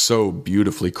 And it's so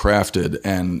beautifully crafted,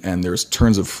 and there's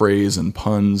turns of phrase and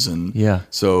puns, and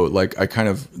so like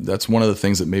that's one of the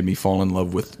things that made me fall in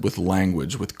love with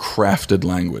language, with crafted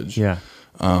language. Yeah.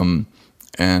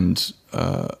 And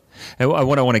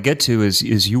what I want to get to is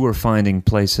you were finding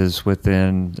places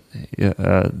within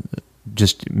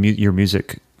just your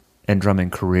music and drumming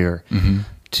career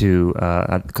to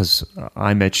because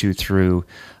I met you through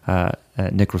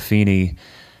Nick Ruffini,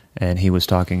 and he was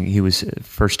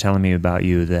first telling me about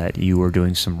you, that you were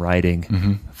doing some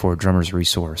writing for Drummer's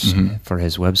Resource for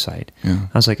his website. I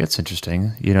was like, that's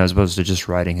interesting, you know, as opposed to just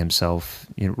writing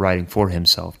writing for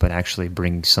himself, but actually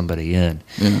bringing somebody in.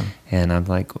 And I'm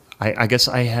like, I guess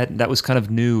that was kind of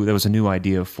new. That was a new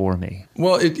idea for me.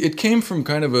 Well, it came from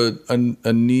kind of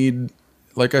a need.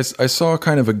 Like I saw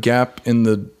kind of a gap in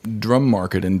the drum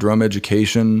market and drum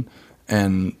education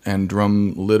and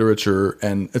drum literature.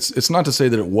 And it's not to say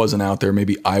that it wasn't out there.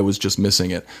 Maybe I was just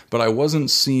missing it, but I wasn't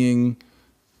seeing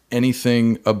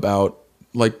anything about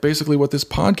like basically what this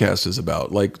podcast is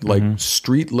about, like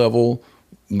street level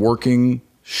working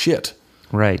shit.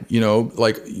 Right. You know,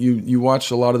 like you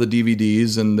watch a lot of the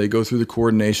DVDs and they go through the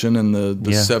coordination and the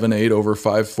 7/8 over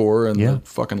 5/4 and the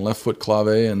fucking left foot clave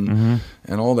and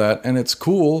all that, and it's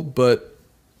cool, but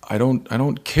I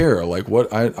don't care. Like,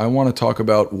 what I want to talk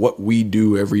about what we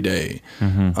do every day,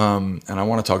 and I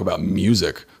want to talk about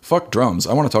music. Fuck drums.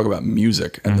 I want to talk about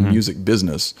music and the music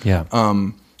business.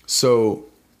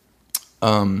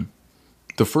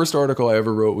 The first article I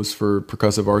ever wrote was for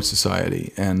Percussive Art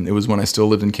Society, and it was when I still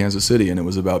lived in Kansas City, and it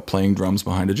was about playing drums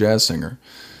behind a jazz singer.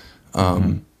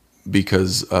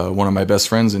 Because one of my best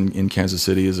friends in Kansas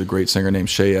City is a great singer named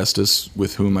Shay Estes,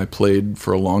 with whom I played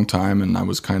for a long time, and I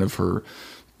was kind of her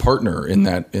partner in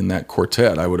that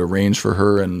quartet. I would arrange for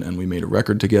her, and we made a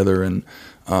record together, and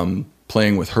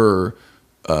playing with her,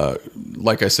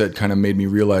 like I said, kind of made me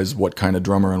realize what kind of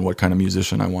drummer and what kind of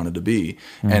musician I wanted to be.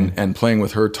 And playing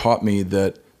with her taught me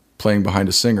that playing behind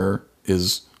a singer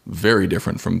is very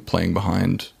different from playing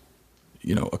behind,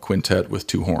 you know, a quintet with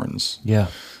two horns.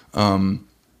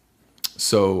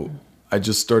 So I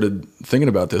just started thinking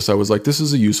about this. I was like, this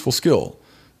is a useful skill.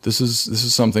 This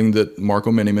is something that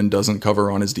Marco Miniman doesn't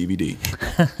cover on his DVD.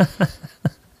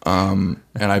 And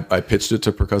I pitched it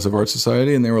to Percussive Art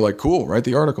Society, and they were like, cool, write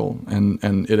the article. And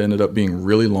it ended up being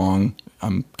really long.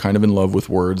 I'm kind of in love with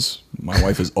words. My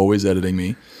wife is always editing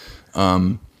me.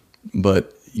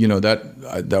 But you know,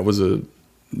 that was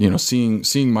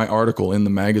seeing my article in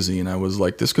the magazine, I was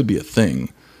like, this could be a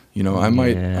thing. You know, I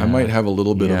might have a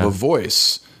little bit of a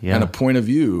voice and a point of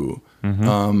view.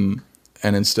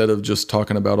 And instead of just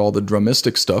talking about all the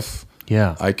drumistic stuff,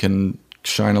 I can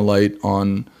shine a light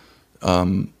on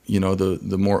you know,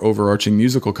 the more overarching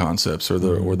musical concepts or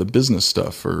the business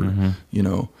stuff, or you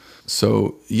know.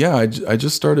 So I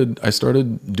just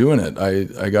started doing it.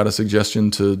 I got a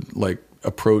suggestion to like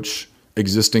approach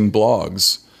existing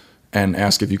blogs and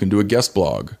ask if you can do a guest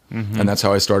blog. And that's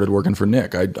how I started working for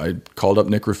Nick. I called up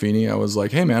Nick Ruffini. I was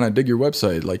like, hey man, I dig your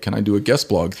website. Like, can I do a guest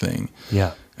blog thing?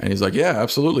 And he's like, yeah,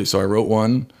 absolutely. So I wrote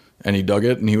one, and he dug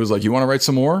it, and he was like, you want to write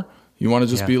some more? You want to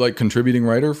just be like contributing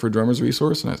writer for Drummer's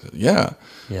Resource? And I said, yeah.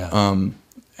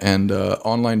 And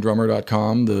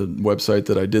OnlineDrummer.com, the website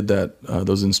that I did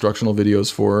those instructional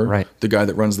videos for, the guy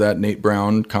that runs that, Nate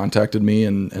Brown, contacted me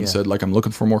and said, like, I'm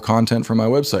looking for more content for my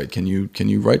website. Can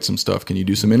you write some stuff? Can you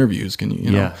do some interviews? Can you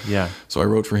know? So I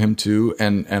wrote for him too,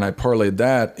 and I parlayed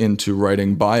that into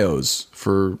writing bios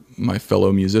for my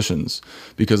fellow musicians,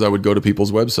 because I would go to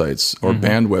people's websites or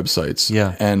band websites,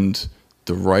 and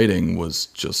the writing was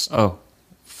just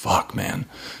fuck, man.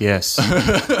 Yes.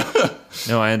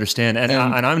 No, I understand, and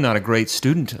I'm not a great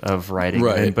student of writing,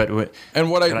 right? But what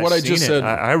I just said,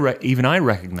 even I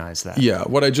recognize that. Yeah,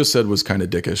 what I just said was kind of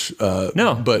dickish.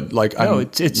 No, but like,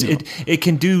 it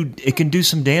can do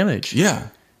some damage. Yeah.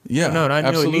 No,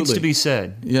 absolutely. It needs to be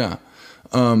said. Yeah.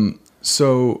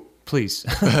 So please.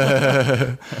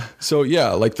 So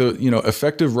yeah, like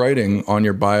effective writing on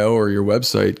your bio or your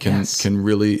website can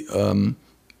really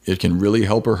it can really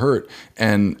help or hurt.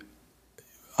 And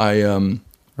I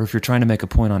Or if you're trying to make a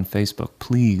point on Facebook,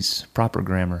 please, proper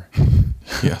grammar.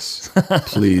 Yes,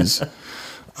 please.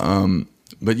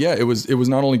 But yeah, it was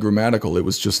not only grammatical, it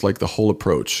was just like the whole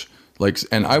approach. Like,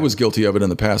 and I was guilty of it in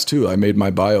the past too. I made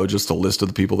my bio just a list of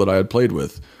the people that I had played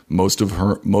with, most of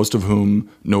whom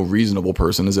no reasonable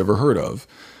person has ever heard of.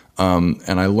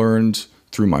 And I learned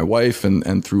through my wife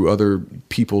and through other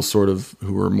people sort of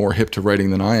who are more hip to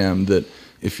writing than I am, that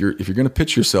if you're going to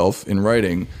pitch yourself in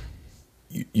writing,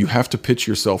 you have to pitch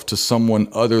yourself to someone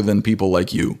other than people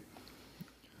like you.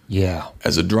 Yeah.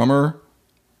 As a drummer,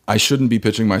 I shouldn't be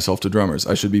pitching myself to drummers.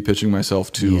 I should be pitching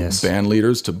myself to band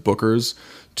leaders, to bookers,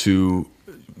 to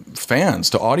fans,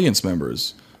 to audience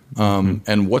members.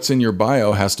 And what's in your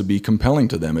bio has to be compelling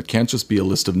to them. It can't just be a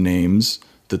list of names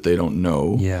that they don't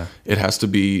know. Yeah. It has to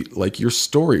be like your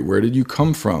story. Where did you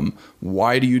come from?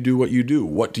 Why do you do what you do?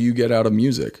 What do you get out of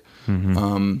music?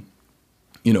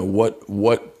 You know,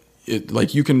 what it,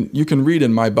 like you can read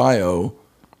in my bio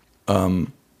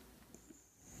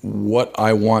what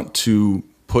I want to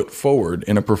put forward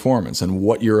in a performance and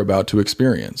what you're about to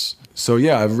experience. So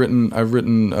yeah, I've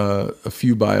written a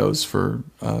few bios for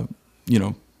you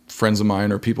know, friends of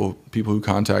mine or people who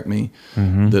contact me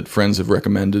that friends have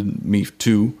recommended me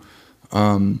to.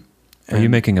 Are you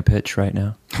making a pitch right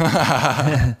now?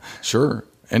 Sure,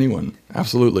 anyone,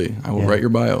 absolutely. I will write your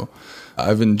bio.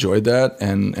 I've enjoyed that,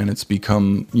 and it's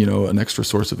become, you know, an extra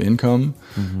source of income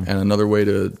and another way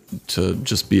to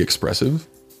just be expressive.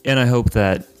 And I hope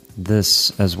that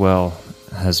this as well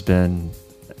has been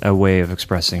a way of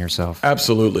expressing yourself.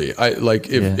 Absolutely. I like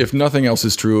if nothing else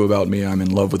is true about me, I'm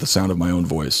in love with the sound of my own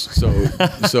voice.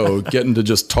 So getting to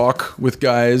just talk with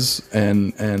guys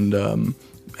and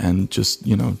just,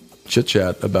 you know, chit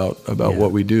chat about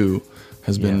what we do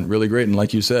has been really great. And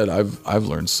like you said, I've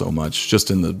learned so much just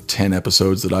in the 10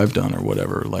 episodes that I've done or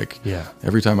whatever. Like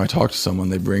every time I talk to someone,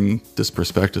 they bring this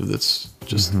perspective that's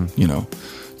just, you know,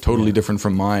 totally different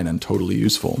from mine and totally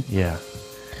useful. Yeah.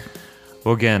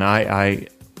 Well, again, I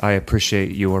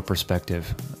appreciate your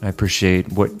perspective. I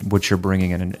appreciate what you're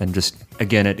bringing in, and just,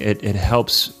 again, it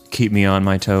helps keep me on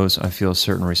my toes. I feel a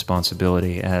certain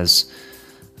responsibility as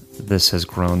this has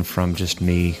grown from just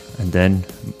me and then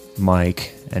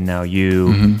Mike and now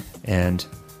you and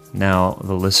now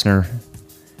the listener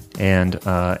and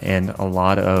a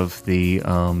lot of the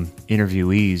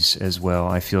interviewees as well.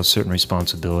 I feel a certain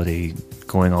responsibility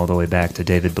going all the way back to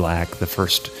David Black, the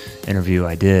first interview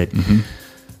I did.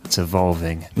 It's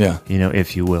evolving, you know,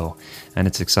 if you will, and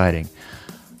it's exciting.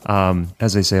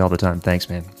 As I say all the time, thanks,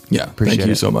 man. Yeah, appreciate thank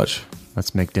you it. so much.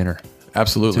 Let's make dinner.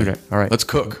 Absolutely. All right, let's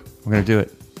cook. We're gonna do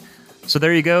it. So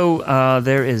there you go.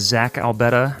 There is Zach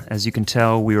Albetta. As you can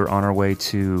tell, we were on our way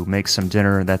to make some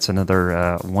dinner. That's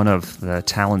another one of the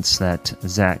talents that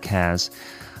Zach has.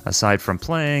 Aside from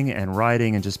playing and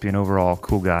writing and just being an overall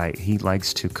cool guy, he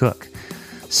likes to cook.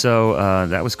 So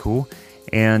that was cool.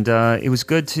 And it was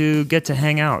good to get to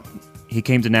hang out. He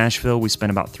came to Nashville. We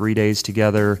spent about 3 days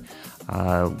together,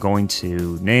 going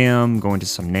to NAMM, going to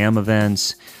some NAMM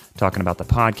events, talking about the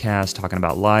podcast, talking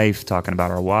about life, talking about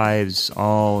our wives,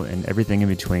 all and everything in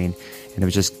between. And it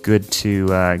was just good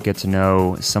to get to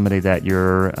know somebody that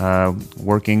you're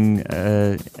working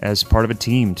as part of a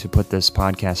team to put this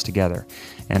podcast together.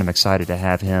 And I'm excited to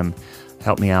have him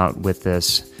help me out with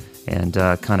this and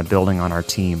kind of building on our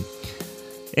team.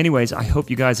 Anyways, I hope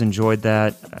you guys enjoyed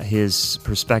that, his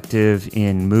perspective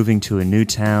in moving to a new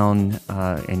town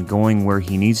and going where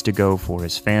he needs to go for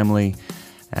his family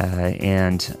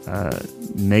and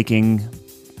making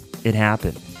it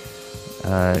happen.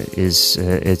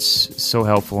 It's so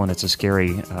helpful, and it's a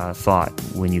scary thought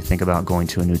when you think about going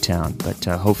to a new town. But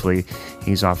hopefully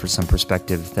he's offered some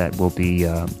perspective that will be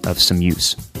of some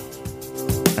use.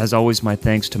 As always, my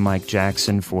thanks to Mike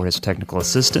Jackson for his technical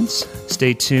assistance.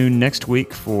 Stay tuned next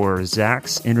week for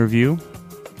Zach's interview.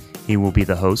 He will be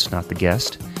the host, not the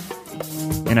guest.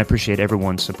 And I appreciate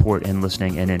everyone's support and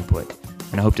listening and input.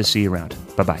 And I hope to see you around.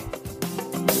 Bye-bye.